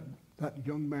know, that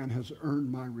young man has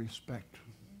earned my respect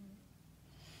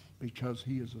because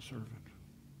he is a servant.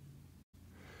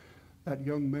 That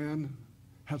young man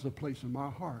has a place in my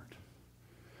heart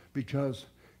because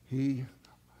he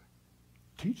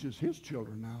teaches his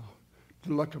children now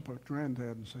to look up at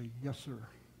granddad and say, yes, sir.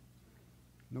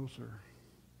 No, sir.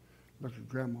 Look at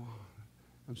grandma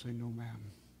and say, no, ma'am.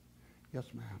 Yes,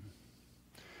 ma'am.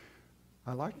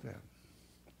 I like that.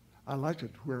 I like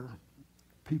it where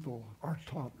people are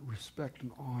taught respect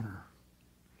and honor,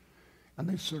 and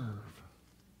they serve.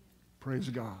 Praise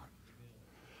God.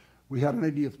 We had an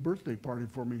 80th birthday party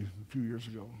for me a few years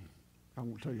ago. I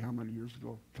won't tell you how many years ago,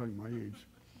 I'll tell you my age.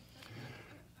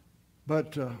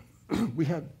 But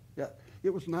it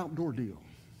was an outdoor deal.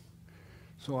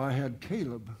 So I had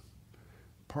Caleb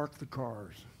park the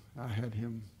cars. I had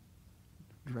him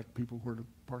direct people where to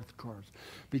park the cars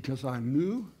because I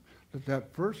knew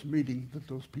that first meeting that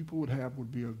those people would have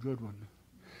would be a good one.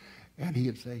 And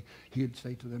he'd say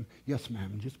to them, yes,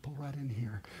 ma'am, just pull right in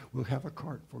here. We'll have a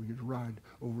cart for you to ride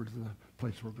over to the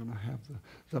place we're going to have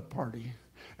the party.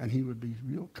 And he would be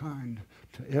real kind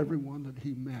to everyone that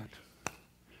he met.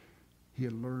 He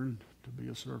had learned to be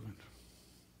a servant.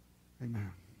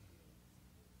 Amen.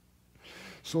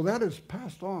 So that is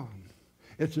passed on.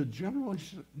 It's a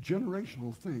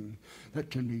generational thing that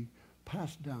can be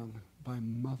passed down by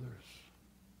mothers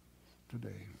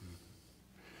today.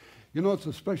 You know, it's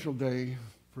a special day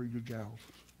for you gals.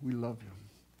 We love you.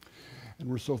 And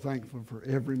we're so thankful for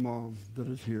every mom that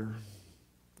is here.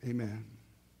 Amen.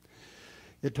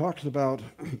 It talks about,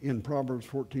 in Proverbs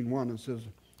 14:1, it says,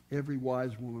 every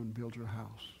wise woman builds her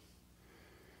house.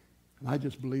 And I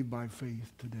just believe by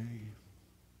faith today,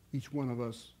 each one of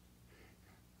us,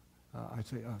 I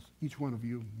say us, each one of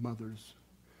you mothers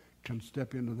can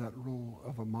step into that role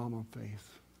of a mom of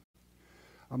faith.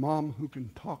 A mom who can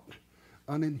talk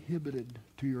uninhibited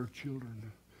to your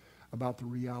children about the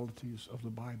realities of the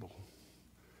Bible,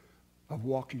 of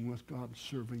walking with God,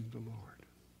 serving the Lord.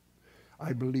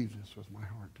 I believe this with my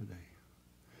heart today.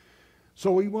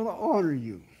 So we want to honor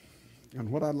you. And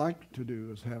what I'd like to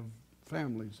do is have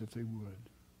families, if they would,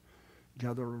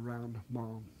 gather around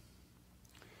Mom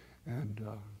and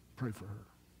pray for her.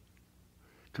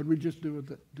 Could we just do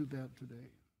that today?